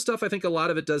listen to stuff. I think a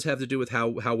lot of it does have to do with how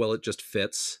well it just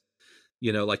fits.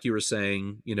 Like you were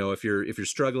saying, if you're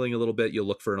struggling a little bit, you'll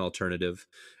look for an alternative.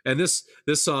 And this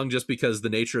song, just because the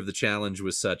nature of the challenge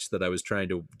was such that I was trying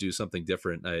to do something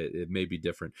different, it may be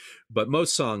different. But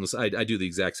most songs, I do the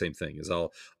exact same thing. Is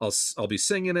I'll be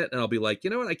singing it and I'll be like,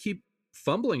 what, I keep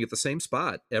fumbling at the same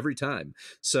spot every time.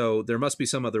 So there must be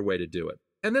some other way to do it.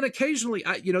 and then occasionally,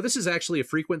 this is actually a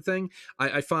frequent thing.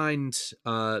 I find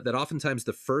that oftentimes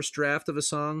the first draft of a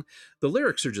song, the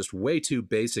lyrics are just way too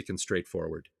basic and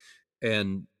straightforward,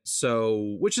 and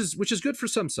so which is good for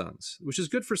some songs,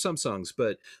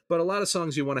 but a lot of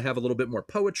songs you want to have a little bit more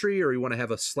poetry, or you want to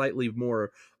have a slightly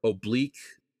more oblique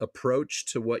approach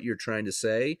to what you're trying to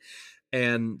say.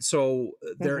 And so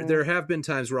there have been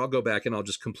times where I'll go back and I'll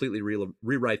just completely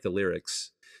rewrite the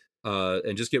lyrics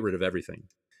and just get rid of everything.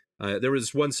 There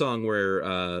was one song where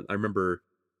I remember,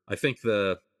 I think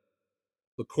the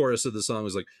chorus of the song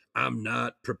was like, "I'm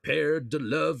not prepared to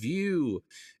love you."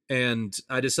 And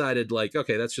I decided, like,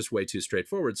 okay, that's just way too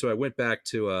straightforward. So I went back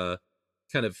to a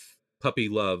kind of puppy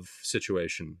love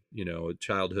situation, a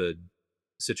childhood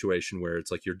situation where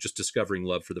it's like you're just discovering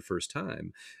love for the first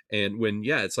time, and when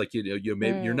it's like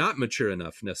you're not mature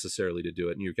enough necessarily to do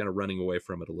it, and you're kind of running away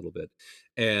from it a little bit,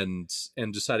 and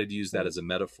decided to use that as a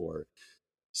metaphor.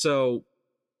 So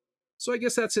I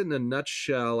guess that's it in a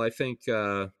nutshell. I think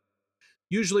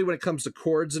usually when it comes to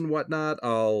chords and whatnot,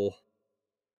 I'll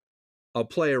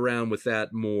play around with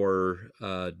that more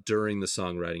during the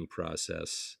songwriting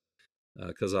process,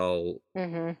 because I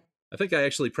think I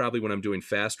actually probably, when I'm doing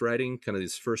fast writing, kind of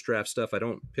this first draft stuff, I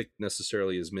don't pick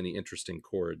necessarily as many interesting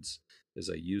chords as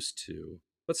I used to,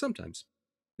 but sometimes.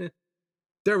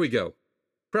 There we go.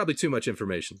 Probably too much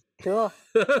information. Cool.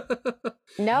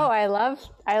 No, I love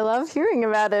hearing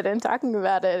about it and talking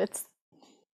about it. It's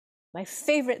my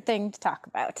favorite thing to talk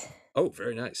about. Oh,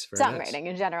 very nice. Songwriting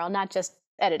in general, not just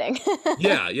editing.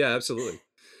 Yeah, absolutely.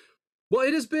 Well,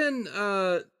 it has been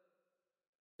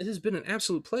an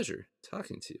absolute pleasure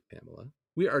talking to you, Pamela.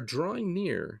 We are drawing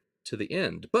near to the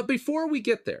end, but before we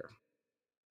get there,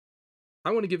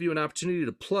 I want to give you an opportunity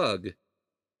to plug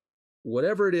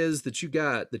whatever it is that you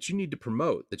got, that you need to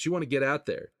promote, that you want to get out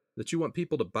there, that you want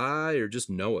people to buy or just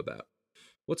know about.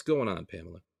 What's going on,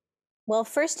 Pamela? Well,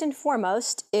 first and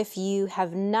foremost, if you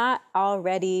have not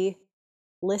already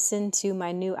listened to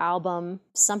my new album,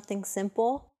 Something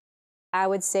Simple, I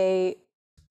would say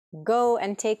go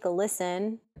and take a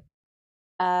listen.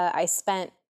 I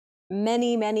spent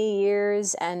many, many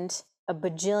years and a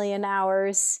bajillion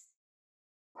hours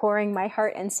pouring my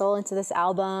heart and soul into this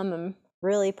album. I'm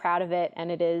really proud of it,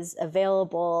 and it is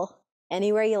available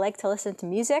anywhere you like to listen to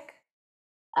music.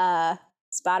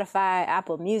 Spotify,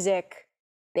 Apple Music,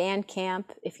 Bandcamp.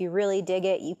 If you really dig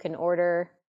it, you can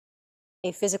order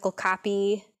a physical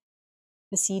copy,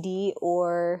 the CD,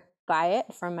 or buy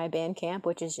it from my Bandcamp,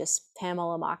 which is just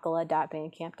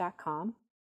pamelamakala.bandcamp.com.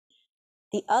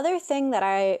 The other thing that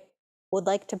I would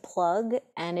like to plug,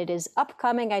 and it is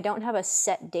upcoming, I don't have a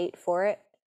set date for it,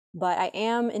 but I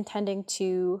am intending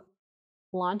to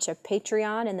launch a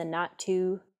Patreon in the not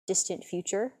too distant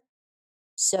future.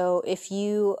 So if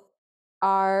you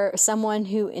are someone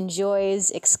who enjoys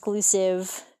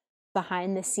exclusive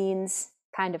behind the scenes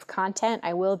kind of content,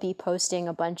 I will be posting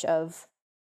a bunch of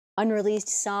unreleased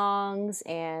songs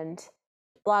and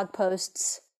blog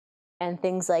posts and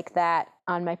things like that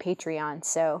on my Patreon.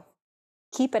 So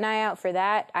keep an eye out for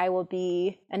that. I will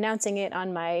be announcing it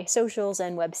on my socials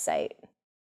and website,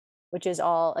 which is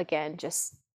all, again,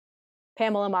 just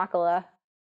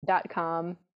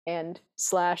pamelamakala.com and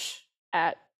 /@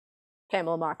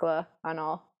 Pamela Makala on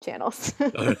all channels.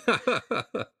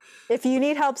 If you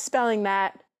need help spelling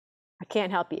that, I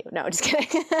can't help you. No, just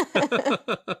kidding.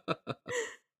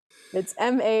 It's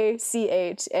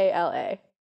Machala.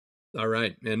 All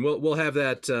right, and we'll have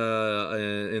that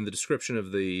in the description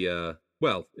of the.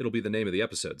 It'll be the name of the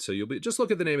episode. So just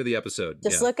look at the name of the episode.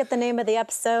 Just look at the name of the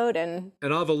episode, and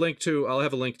I'll have a link to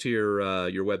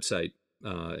your website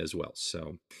as well.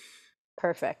 So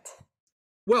perfect.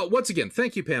 Well, once again,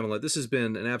 thank you, Pamela. This has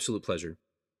been an absolute pleasure.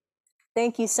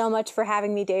 Thank you so much for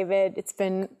having me, David. It's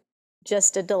been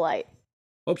just a delight.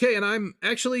 Okay, and I'm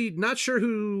actually not sure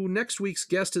who next week's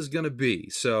guest is going to be,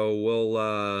 so we'll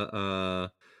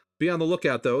be on the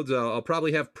lookout, though. I'll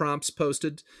probably have prompts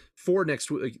posted for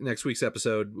next week's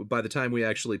episode by the time we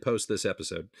actually post this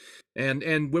episode.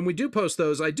 And when we do post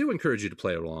those, I do encourage you to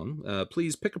play along.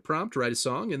 Please pick a prompt, write a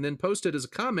song, and then post it as a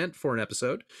comment for an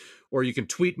episode. Or you can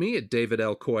tweet me at David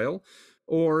L. Coyle.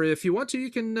 Or if you want to, you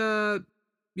can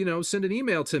send an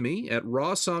email to me at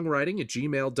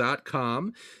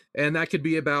rawsongwriting@gmail.com. And that could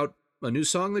be about a new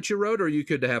song that you wrote, or you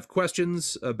could have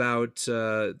questions about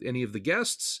any of the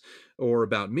guests or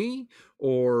about me,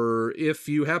 or if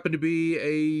you happen to be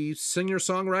a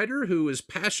singer-songwriter who is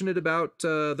passionate about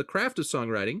the craft of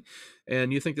songwriting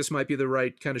and you think this might be the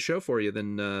right kind of show for you,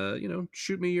 then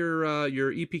shoot me your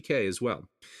EPK as well.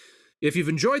 If you've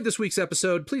enjoyed this week's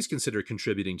episode, please consider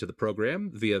contributing to the program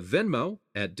via Venmo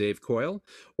at Dave Coyle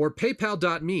or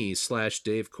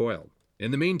paypal.me/Dave Coyle.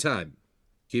 In the meantime,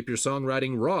 keep your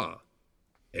songwriting raw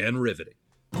and riveting.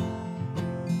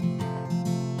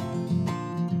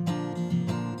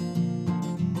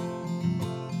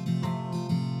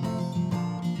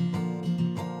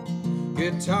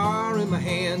 Guitar in my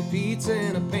hand, pizza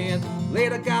in a pan.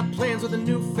 Later got plans with a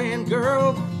new fan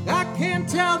girl. I can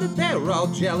tell that they're all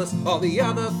jealous, all the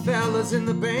other fellas in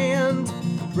the band.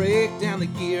 Break down the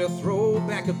gear, throw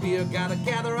back a beer. Gotta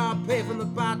gather our pay from the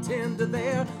bartender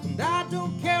there. And I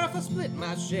don't care if I split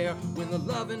my share when the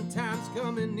loving time's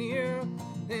coming near.